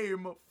this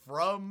came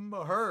from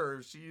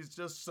her. She's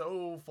just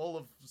so full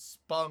of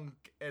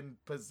spunk and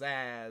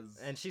pizzazz.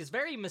 And she's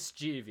very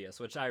mischievous,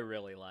 which I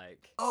really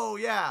like. Oh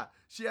yeah,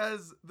 she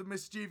has the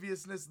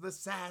mischievousness, the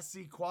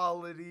sassy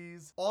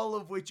qualities, all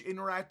of which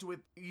interact with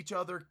each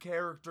other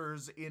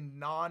characters in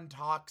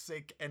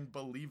non-toxic and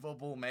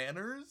believable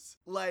manners.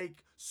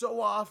 Like,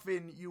 so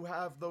often you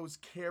have those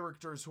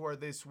characters who are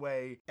this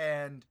way,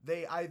 and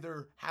they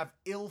either have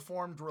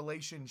ill-formed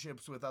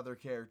relationships with other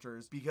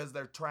characters because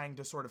they're trying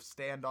to sort of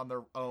stand on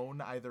their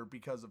own, either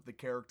because of the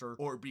character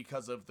or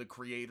because of the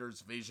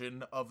creator's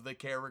vision of the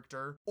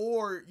character,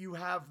 or you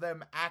have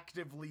them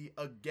actively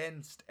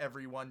against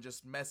everyone,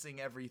 just messing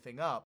everything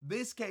up.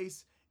 This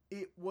case,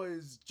 it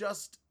was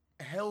just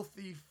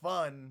healthy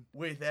fun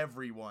with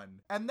everyone.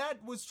 And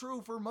that was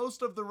true for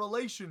most of the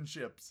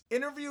relationships.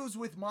 Interviews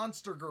with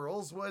Monster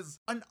Girls was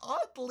an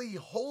oddly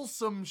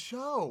wholesome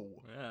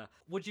show. Yeah.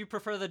 Would you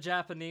prefer the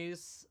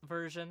Japanese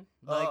version?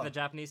 Like the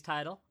Japanese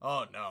title?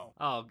 Oh no.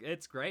 Oh,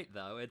 it's great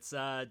though. It's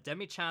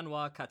Demi-chan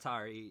wa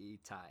Katari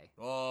Itai.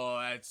 Oh,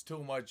 that's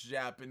too much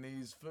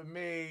Japanese for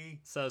me.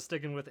 So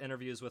sticking with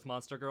Interviews with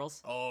Monster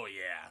Girls? Oh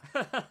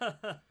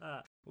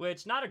yeah.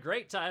 Which, not a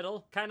great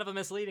title. Kind of a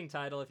misleading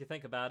title if you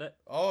think about it.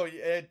 Oh,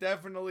 it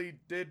definitely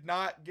did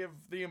not give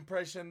the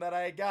impression that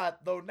I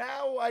got, though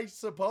now I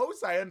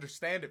suppose I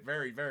understand it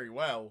very, very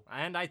well.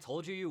 And I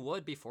told you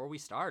would before we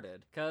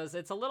started. Because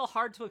it's a little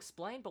hard to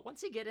explain, but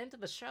once you get into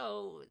the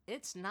show,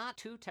 it's not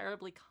too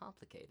terribly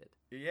complicated.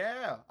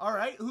 Yeah. All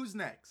right, who's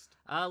next?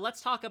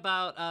 Let's talk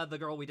about the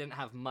girl we didn't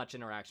have much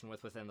interaction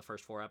with within the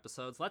first 4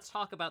 episodes. Let's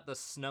talk about the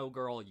snow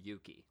girl,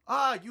 Yuki.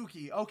 Ah,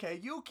 Yuki. Okay,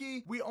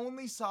 Yuki, we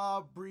only saw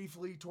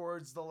briefly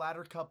towards the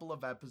latter couple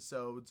of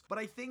episodes, but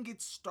I think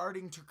it's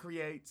starting to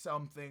create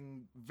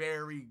something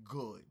very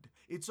good.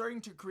 It's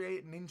starting to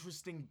create an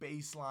interesting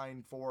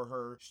baseline for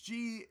her.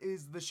 She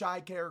is the shy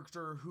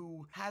character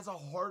who has a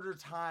harder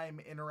time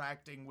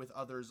interacting with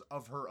others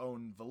of her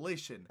own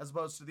volition, as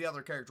opposed to the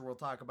other character we'll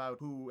talk about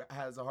who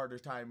has a harder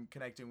time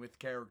connecting with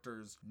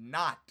characters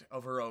not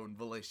of her own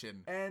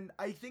volition. And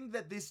I think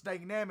that this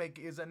dynamic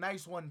is a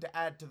nice one to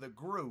add to the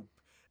group.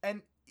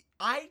 And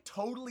I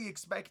totally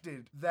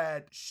expected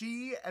that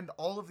she and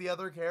all of the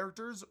other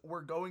characters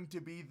were going to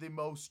be the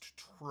most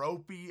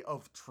tropey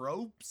of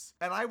tropes,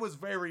 and I was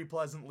very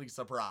pleasantly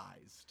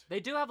surprised. They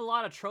do have a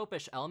lot of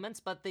tropish elements,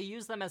 but they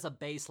use them as a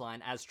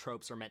baseline as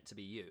tropes are meant to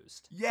be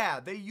used.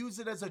 Yeah, they use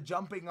it as a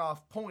jumping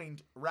off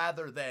point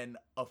rather than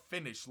a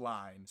finish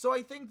line. So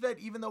I think that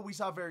even though we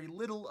saw very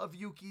little of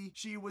Yuki,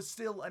 she was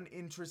still an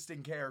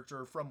interesting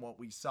character from what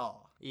we saw.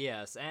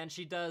 Yes, and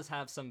she does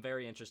have some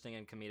very interesting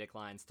and comedic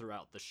lines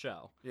throughout the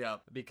show. Yeah.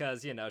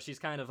 Because, you know, she's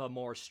kind of a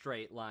more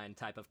straight line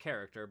type of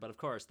character, but of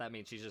course that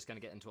means she's just going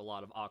to get into a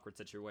lot of awkward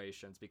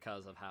situations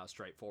because of how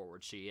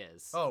straightforward she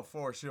is. Oh,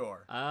 for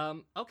sure.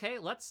 Okay,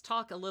 let's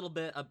talk a little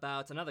bit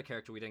about another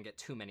character we didn't get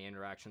too many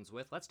interactions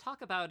with. Let's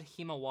talk about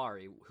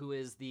Himawari, who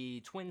is the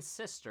twin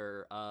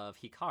sister of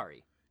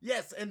Hikari.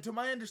 Yes, and to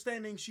my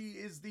understanding, she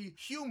is the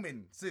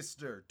human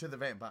sister to the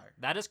vampire.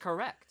 That is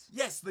correct.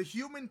 Yes, the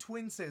human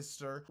twin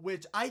sister,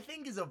 which I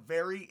think is a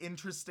very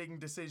interesting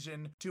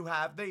decision to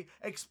have. They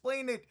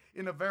explain it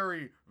in a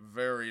very,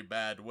 very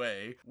bad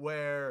way,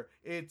 where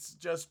it's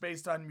just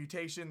based on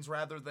mutations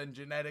rather than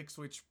genetics,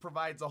 which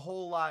provides a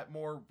whole lot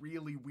more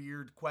really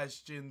weird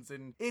questions,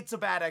 and it's a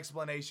bad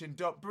explanation.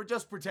 Don't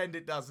just pretend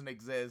it doesn't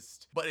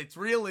exist. But it's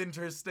real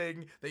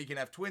interesting that you can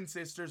have twin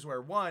sisters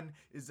where one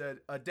is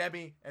a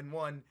Demi and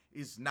one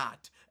is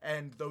not,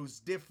 and those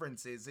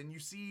differences, and you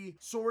see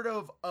sort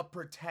of a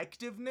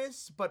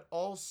protectiveness but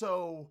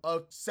also a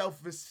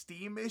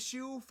self-esteem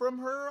issue from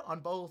her on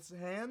both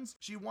hands.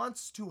 She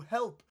wants to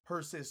help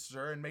her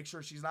sister and make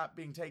sure she's not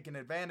being taken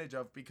advantage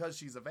of because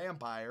she's a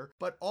vampire,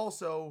 but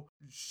also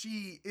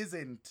she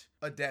isn't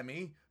a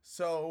Demi,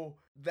 so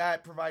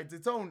that provides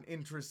its own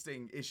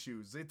interesting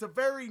issues. It's a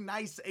very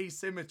nice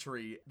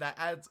asymmetry that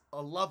adds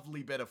a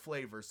lovely bit of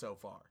flavor so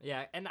far.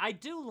 Yeah, and I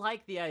do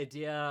like the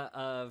idea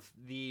of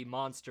the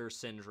monster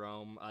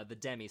syndrome. The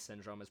Demi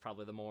syndrome is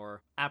probably the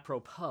more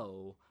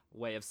apropos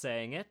way of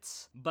saying it,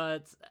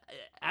 but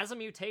as a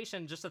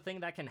mutation, just a thing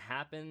that can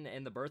happen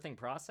in the birthing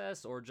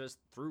process or just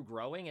through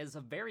growing is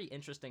a very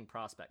interesting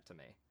prospect to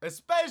me.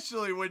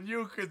 Especially when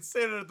you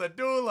consider the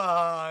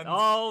Doolahans.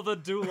 Oh, the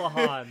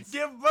Doolahans.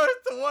 Give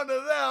birth to one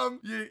of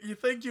them. You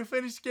think you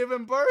finished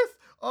giving birth?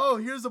 Oh,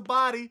 here's a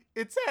body.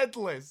 It's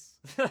headless.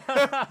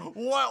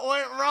 What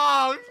went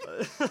wrong?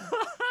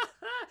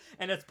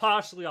 And it's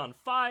partially on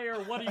fire.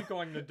 What are you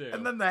going to do?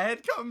 And then the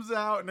head comes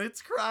out and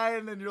it's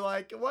crying and you're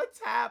like,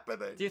 what's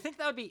happening? Do you think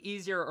that would be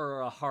easier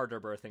or a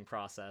harder birthing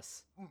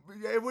process?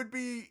 It would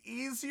be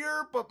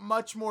easier, but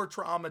much more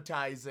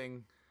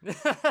traumatizing.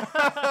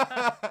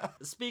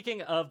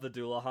 Speaking of the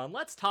Dullahan,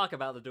 let's talk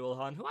about the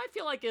Dullahan, who I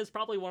feel like is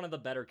probably one of the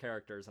better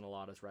characters in a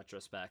lot of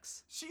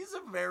retrospects. She's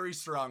a very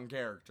strong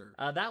character.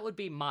 That would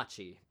be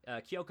Machi,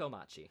 Kyoko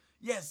Machi.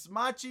 Yes,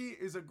 Machi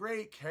is a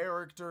great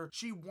character.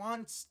 She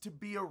wants to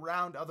be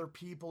around other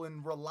people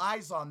and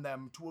relies on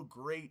them to a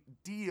great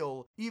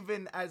deal.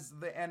 Even as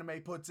the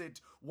anime puts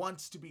it,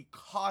 wants to be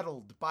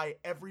coddled by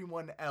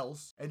everyone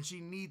else, and she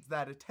needs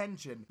that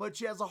attention. But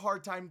she has a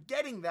hard time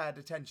getting that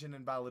attention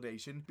and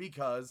validation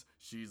because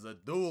she's a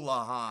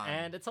Dullahan.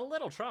 And it's a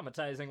little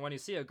traumatizing when you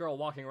see a girl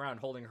walking around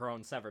holding her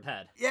own severed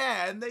head.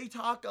 Yeah, and they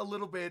talk a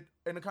little bit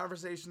in a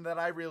conversation that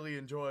I really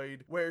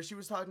enjoyed, where she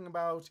was talking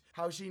about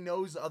how she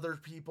knows other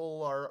people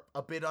are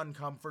a bit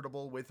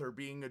uncomfortable with her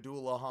being a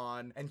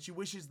Dullahan, and she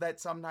wishes that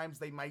sometimes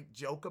they might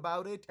joke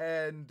about it.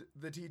 And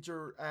the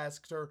teacher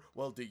asked her,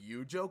 well, do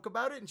you joke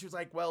about it? And she was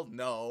like, well,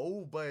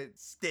 no, but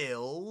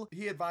still.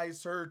 He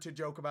advised her to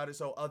joke about it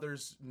so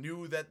others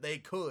knew that they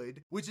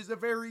could, which is a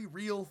very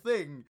real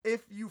thing.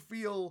 If you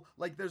feel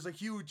like there's a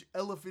huge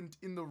elephant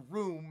in the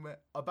room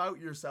about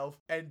yourself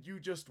and you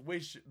just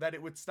wish that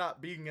it would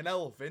stop being an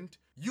elephant,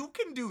 you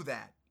can do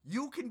that.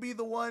 You can be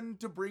the one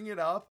to bring it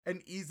up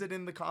and ease it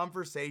in the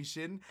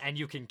conversation. And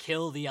you can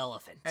kill the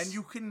elephant. And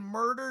you can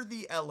murder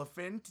the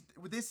elephant.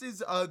 This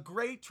is a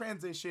great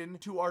transition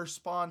to our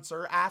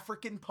sponsor,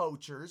 African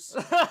Poachers.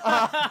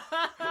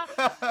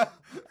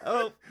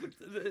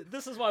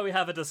 This is why we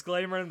have a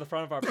disclaimer in the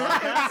front of our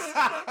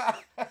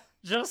podcast.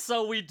 Just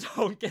so we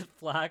don't get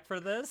flack for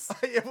this.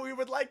 We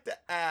would like to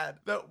add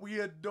that we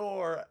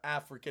adore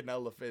African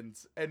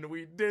elephants and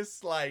we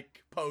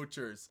dislike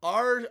poachers.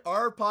 Our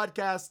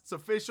podcast's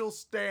official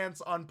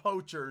stance on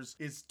poachers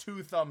is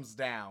 2 thumbs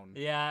down.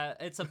 Yeah,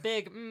 it's a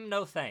big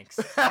no thanks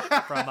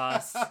from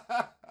us.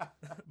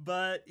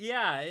 But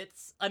yeah,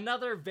 it's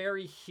another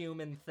very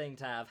human thing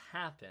to have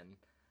happen,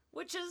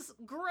 which is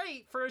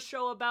great for a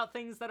show about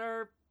things that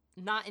are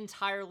not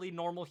entirely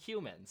normal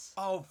humans.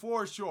 Oh,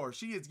 for sure.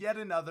 She is yet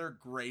another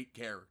great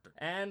character.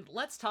 And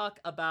let's talk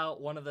about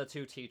one of the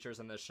 2 teachers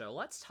in this show.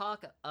 Let's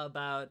talk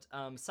about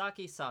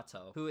Saki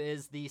Sato, who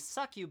is the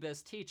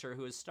succubus teacher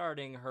who is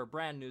starting her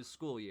brand new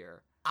school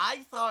year.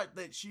 I thought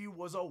that she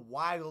was a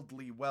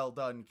wildly well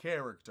done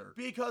character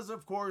because,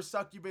 of course,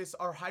 succubus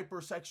are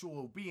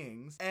hypersexual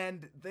beings,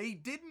 and they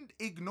didn't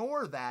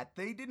ignore that.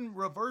 They didn't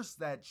reverse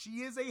that.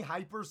 She is a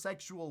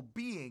hypersexual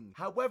being.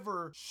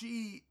 However,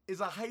 she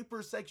is a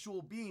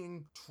hypersexual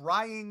being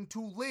trying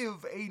to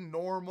live a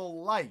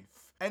normal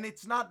life. And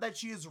it's not that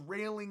she is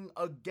railing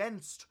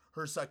against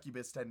her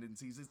succubus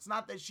tendencies. It's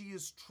not that she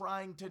is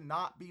trying to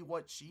not be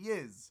what she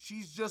is.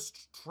 She's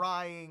just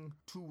trying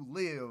to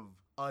live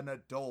an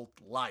adult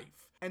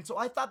life. And so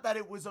I thought that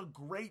it was a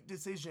great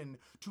decision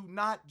to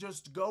not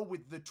just go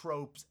with the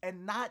tropes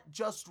and not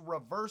just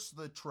reverse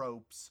the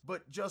tropes,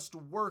 but just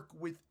work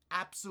with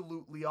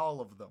absolutely all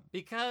of them.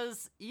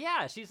 Because,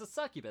 yeah, she's a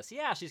succubus.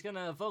 Yeah, she's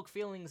gonna evoke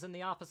feelings in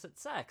the opposite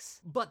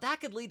sex. But that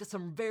could lead to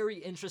some very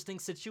interesting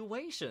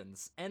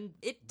situations. And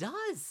it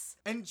does.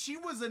 And she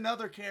was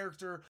another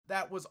character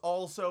that was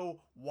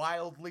also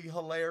wildly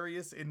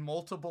hilarious in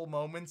multiple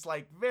moments,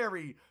 like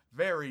very,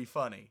 very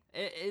funny.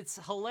 It's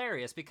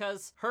hilarious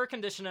because her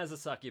condition as a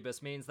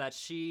succubus means that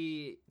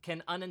she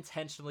can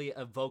unintentionally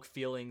evoke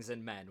feelings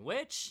in men,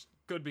 which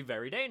could be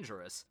very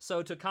dangerous.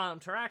 So to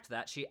counteract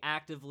that, she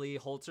actively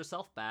holds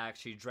herself back.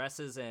 She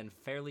dresses in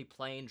fairly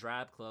plain,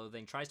 drab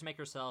clothing, tries to make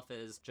herself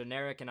as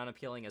generic and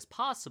unappealing as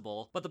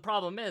possible. But the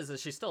problem is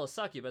she's still a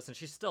succubus and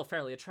she's still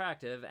fairly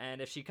attractive,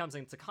 and if she comes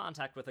into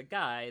contact with a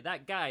guy,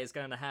 that guy is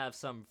going to have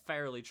some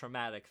fairly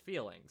traumatic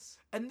feelings.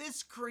 And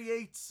this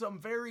creates some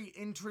very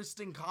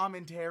interesting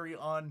commentary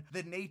on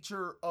the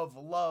nature of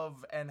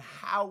love and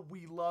how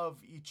we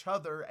love each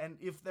other, and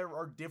if there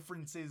are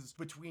differences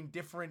between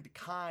different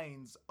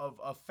kinds of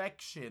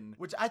affection,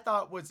 which I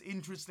thought was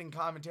interesting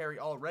commentary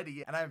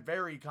already, and I'm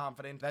very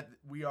confident that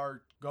we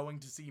are going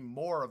to see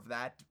more of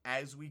that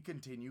as we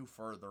continue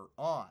further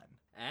on.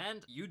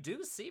 And you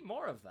do see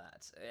more of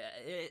that.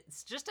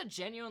 It's just a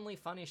genuinely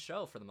funny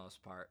show for the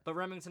most part. But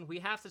Remington, we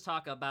have to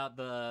talk about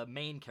the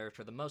main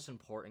character, the most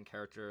important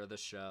character of the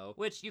show,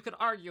 which you could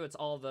argue it's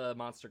all the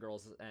monster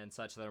girls and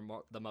such that are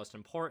the most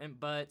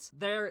important, but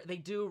they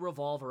do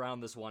revolve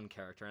around this one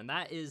character, and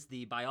that is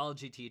the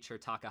biology teacher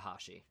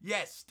Takahashi.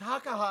 Yes,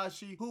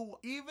 Takahashi, who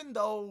even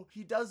though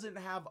he doesn't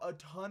have a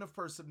ton of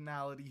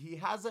personality, he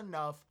has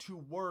enough to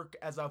work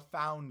as a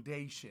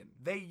foundation.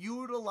 They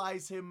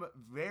utilize him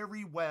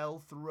very well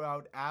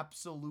throughout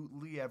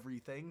absolutely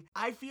everything.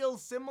 I feel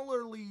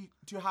similarly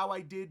to how I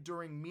did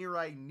during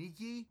Mirai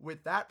Nikki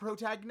with that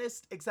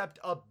protagonist, except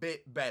a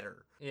bit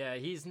better. Yeah,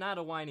 he's not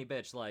a whiny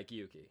bitch like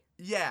Yuki.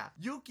 Yeah,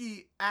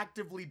 Yuki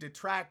actively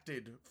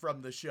detracted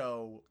from the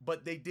show,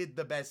 but they did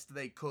the best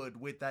they could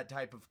with that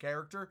type of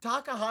character.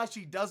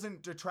 Takahashi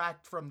doesn't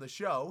detract from the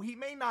show. He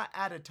may not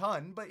add a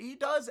ton, but he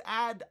does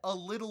add a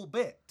little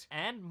bit.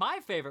 And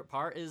my favorite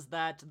part is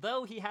that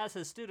though he has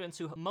his students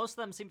who most of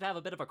them seem to have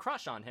a bit of a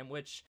crush on him,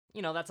 which,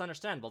 you know, that's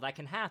understandable. That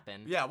can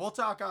happen. Yeah, we'll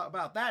talk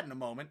about that in a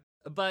moment.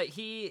 But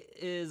he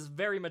is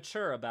very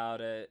mature about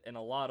it in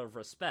a lot of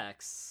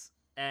respects.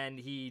 and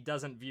he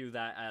doesn't view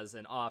that as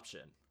an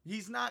option.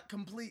 He's not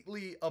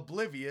completely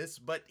oblivious,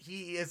 but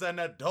he is an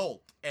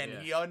adult, and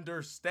he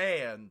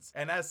understands.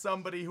 And as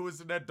somebody who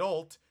is an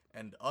adult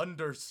and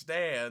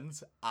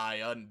understands, I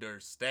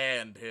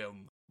understand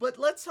him. But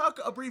let's talk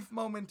a brief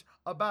moment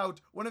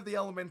about one of the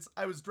elements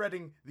I was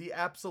dreading the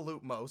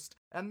absolute most,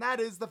 and that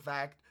is the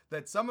fact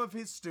that some of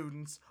his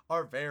students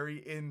are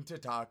very into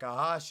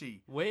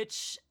Takahashi.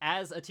 Which,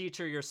 as a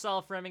teacher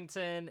yourself,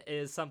 Remington,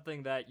 is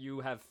something that you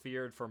have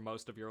feared for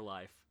most of your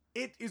life.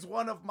 It is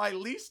one of my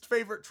least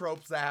favorite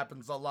tropes that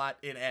happens a lot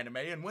in anime,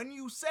 and when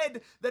you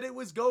said that it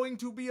was going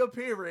to be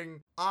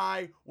appearing,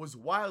 I was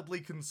wildly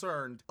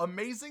concerned.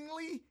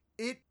 Amazingly,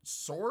 it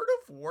sort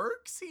of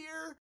works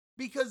here,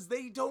 because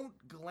they don't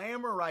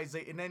glamorize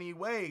it in any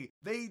way.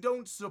 They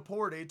don't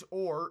support it,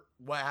 or,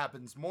 what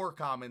happens more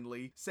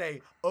commonly,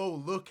 say,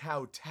 oh, look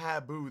how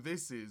taboo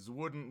this is,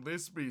 wouldn't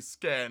this be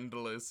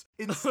scandalous?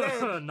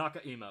 Instead,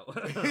 Naka-emo.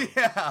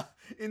 yeah,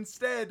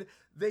 instead,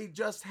 they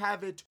just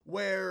have it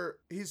where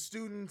his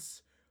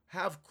students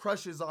have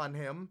crushes on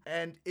him,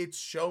 and it's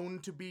shown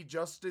to be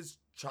just as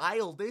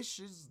childish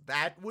as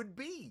that would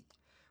be.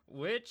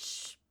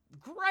 Which,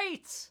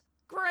 great!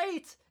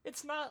 Great!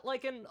 It's not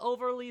like an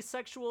overly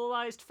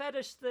sexualized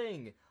fetish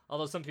thing.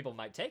 Although some people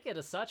might take it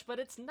as such, but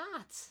it's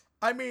not.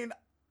 I mean,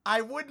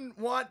 I wouldn't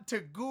want to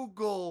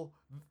Google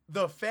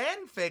the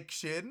fan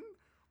fiction,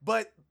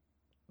 but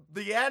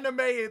the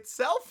anime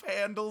itself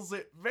handles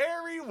it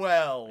very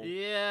well.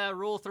 Yeah,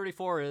 Rule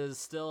 34 is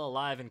still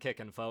alive and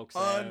kicking, folks.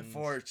 and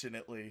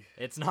Unfortunately.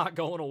 It's not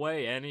going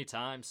away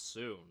anytime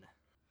soon.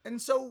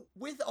 And so,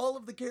 with all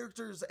of the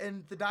characters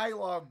and the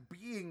dialogue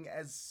being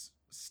as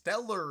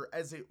stellar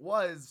as it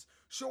was,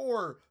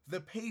 sure, the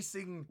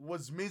pacing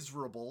was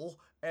miserable,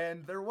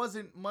 and there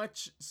wasn't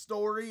much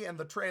story, and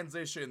the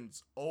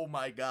transitions, oh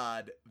my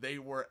god, they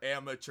were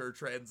amateur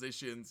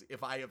transitions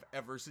if I have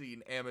ever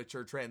seen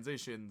amateur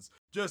transitions.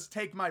 Just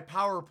take my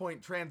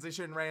PowerPoint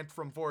transition rant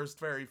from Forest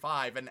Fairy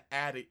 5 and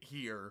add it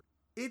here.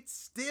 It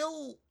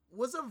still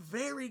was a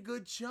very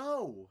good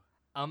show.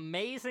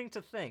 Amazing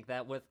to think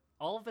that with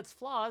all of its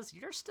flaws,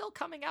 you're still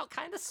coming out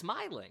kind of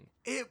smiling.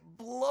 It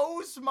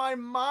blows my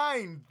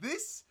mind.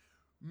 This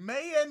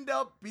may end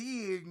up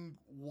being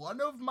one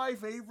of my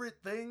favorite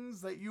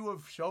things that you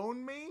have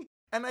shown me,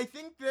 and I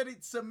think that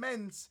it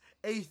cements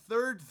a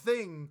third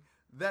thing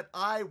that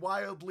I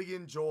wildly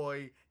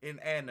enjoy in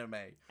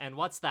anime. And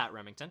what's that,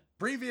 Remington?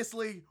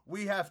 Previously,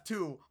 we have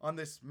two on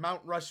this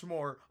Mount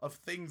Rushmore of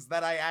things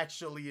that I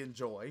actually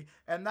enjoy,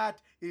 and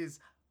that is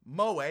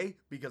moe,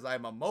 because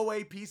I'm a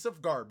moe piece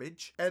of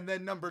garbage, and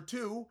then number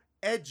 2,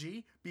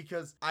 edgy,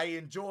 because I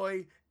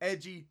enjoy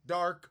edgy,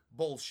 dark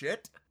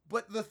bullshit.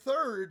 But the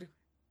third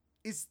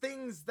is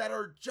things that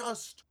are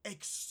just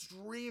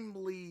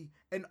extremely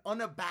and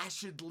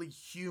unabashedly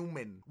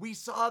human. We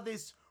saw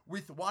this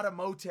with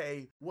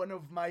Watamote, one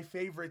of my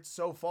favorites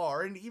so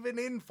far, and even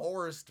in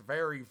Forest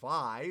Fairy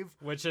 5.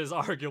 Which is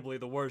arguably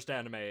the worst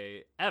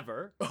anime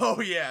ever. Oh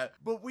yeah,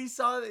 but we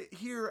saw it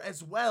here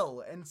as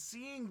well, and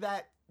seeing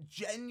that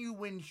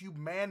genuine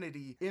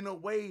humanity in a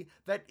way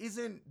that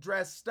isn't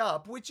dressed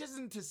up, which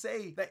isn't to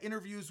say that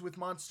Interviews with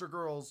Monster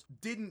Girls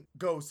didn't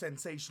go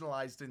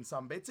sensationalized in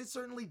some bits. It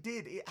certainly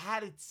did. It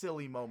had its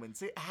silly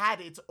moments. It had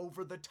its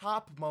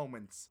over-the-top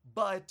moments.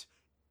 But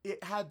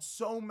it had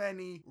so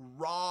many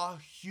raw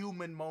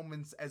human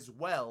moments as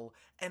well,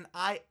 and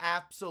I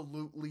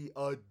absolutely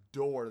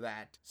adore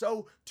that.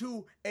 So,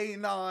 to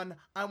Anon,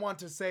 I want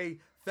to say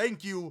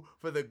thank you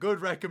for the good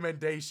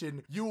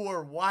recommendation. You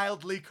were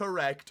wildly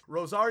correct.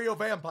 Rosario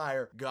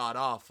Vampire,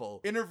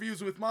 god-awful.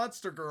 Interviews with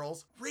Monster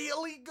Girls,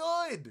 really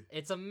good.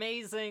 It's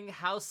amazing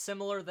how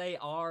similar they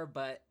are,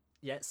 but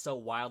yet so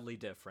wildly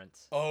different.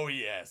 Oh,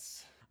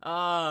 yes.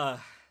 You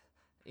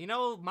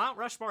know, Mount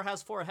Rushmore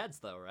has 4 heads,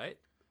 though, right?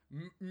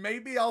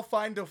 Maybe I'll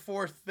find a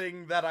fourth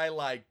thing that I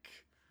like.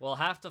 We'll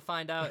have to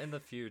find out in the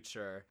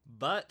future.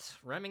 But,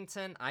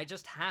 Remington, I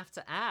just have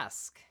to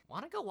ask,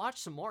 wanna go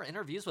watch some more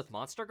Interviews with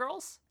Monster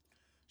Girls?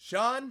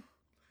 Sean,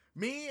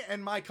 me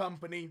and my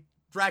company,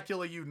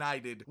 Dracula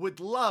United, would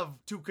love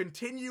to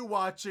continue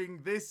watching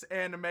this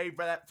anime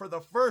that for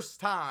the first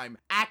time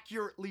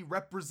accurately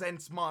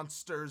represents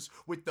monsters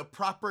with the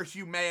proper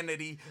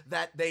humanity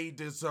that they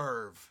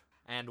deserve.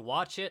 And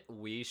watch it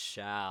we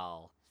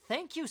shall.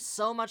 Thank you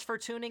so much for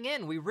tuning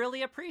in. We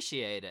really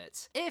appreciate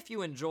it. If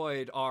you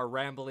enjoyed our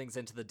ramblings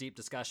into the deep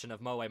discussion of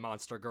Moe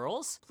Monster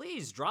Girls,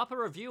 please drop a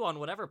review on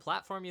whatever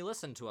platform you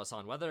listen to us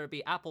on, whether it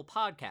be Apple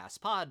Podcasts,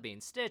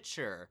 Podbean,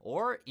 Stitcher,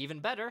 or even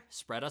better,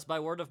 spread us by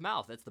word of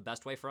mouth. It's the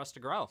best way for us to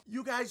grow.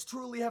 You guys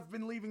truly have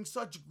been leaving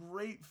such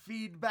great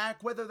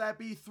feedback, whether that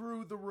be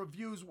through the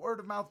reviews, word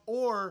of mouth,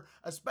 or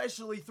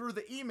especially through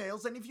the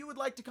emails. And if you would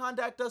like to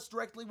contact us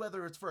directly,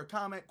 whether it's for a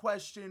comment,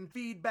 question,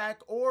 feedback,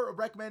 or a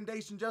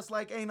recommendation just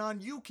like Anon,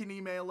 you can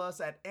email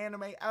us at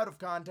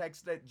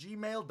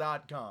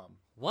animeoutofcontext@gmail.com.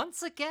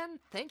 Once again,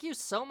 thank you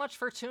so much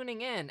for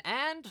tuning in,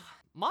 and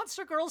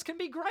Monster Girls can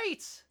be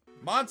great!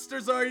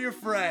 Monsters are your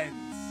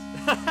friends.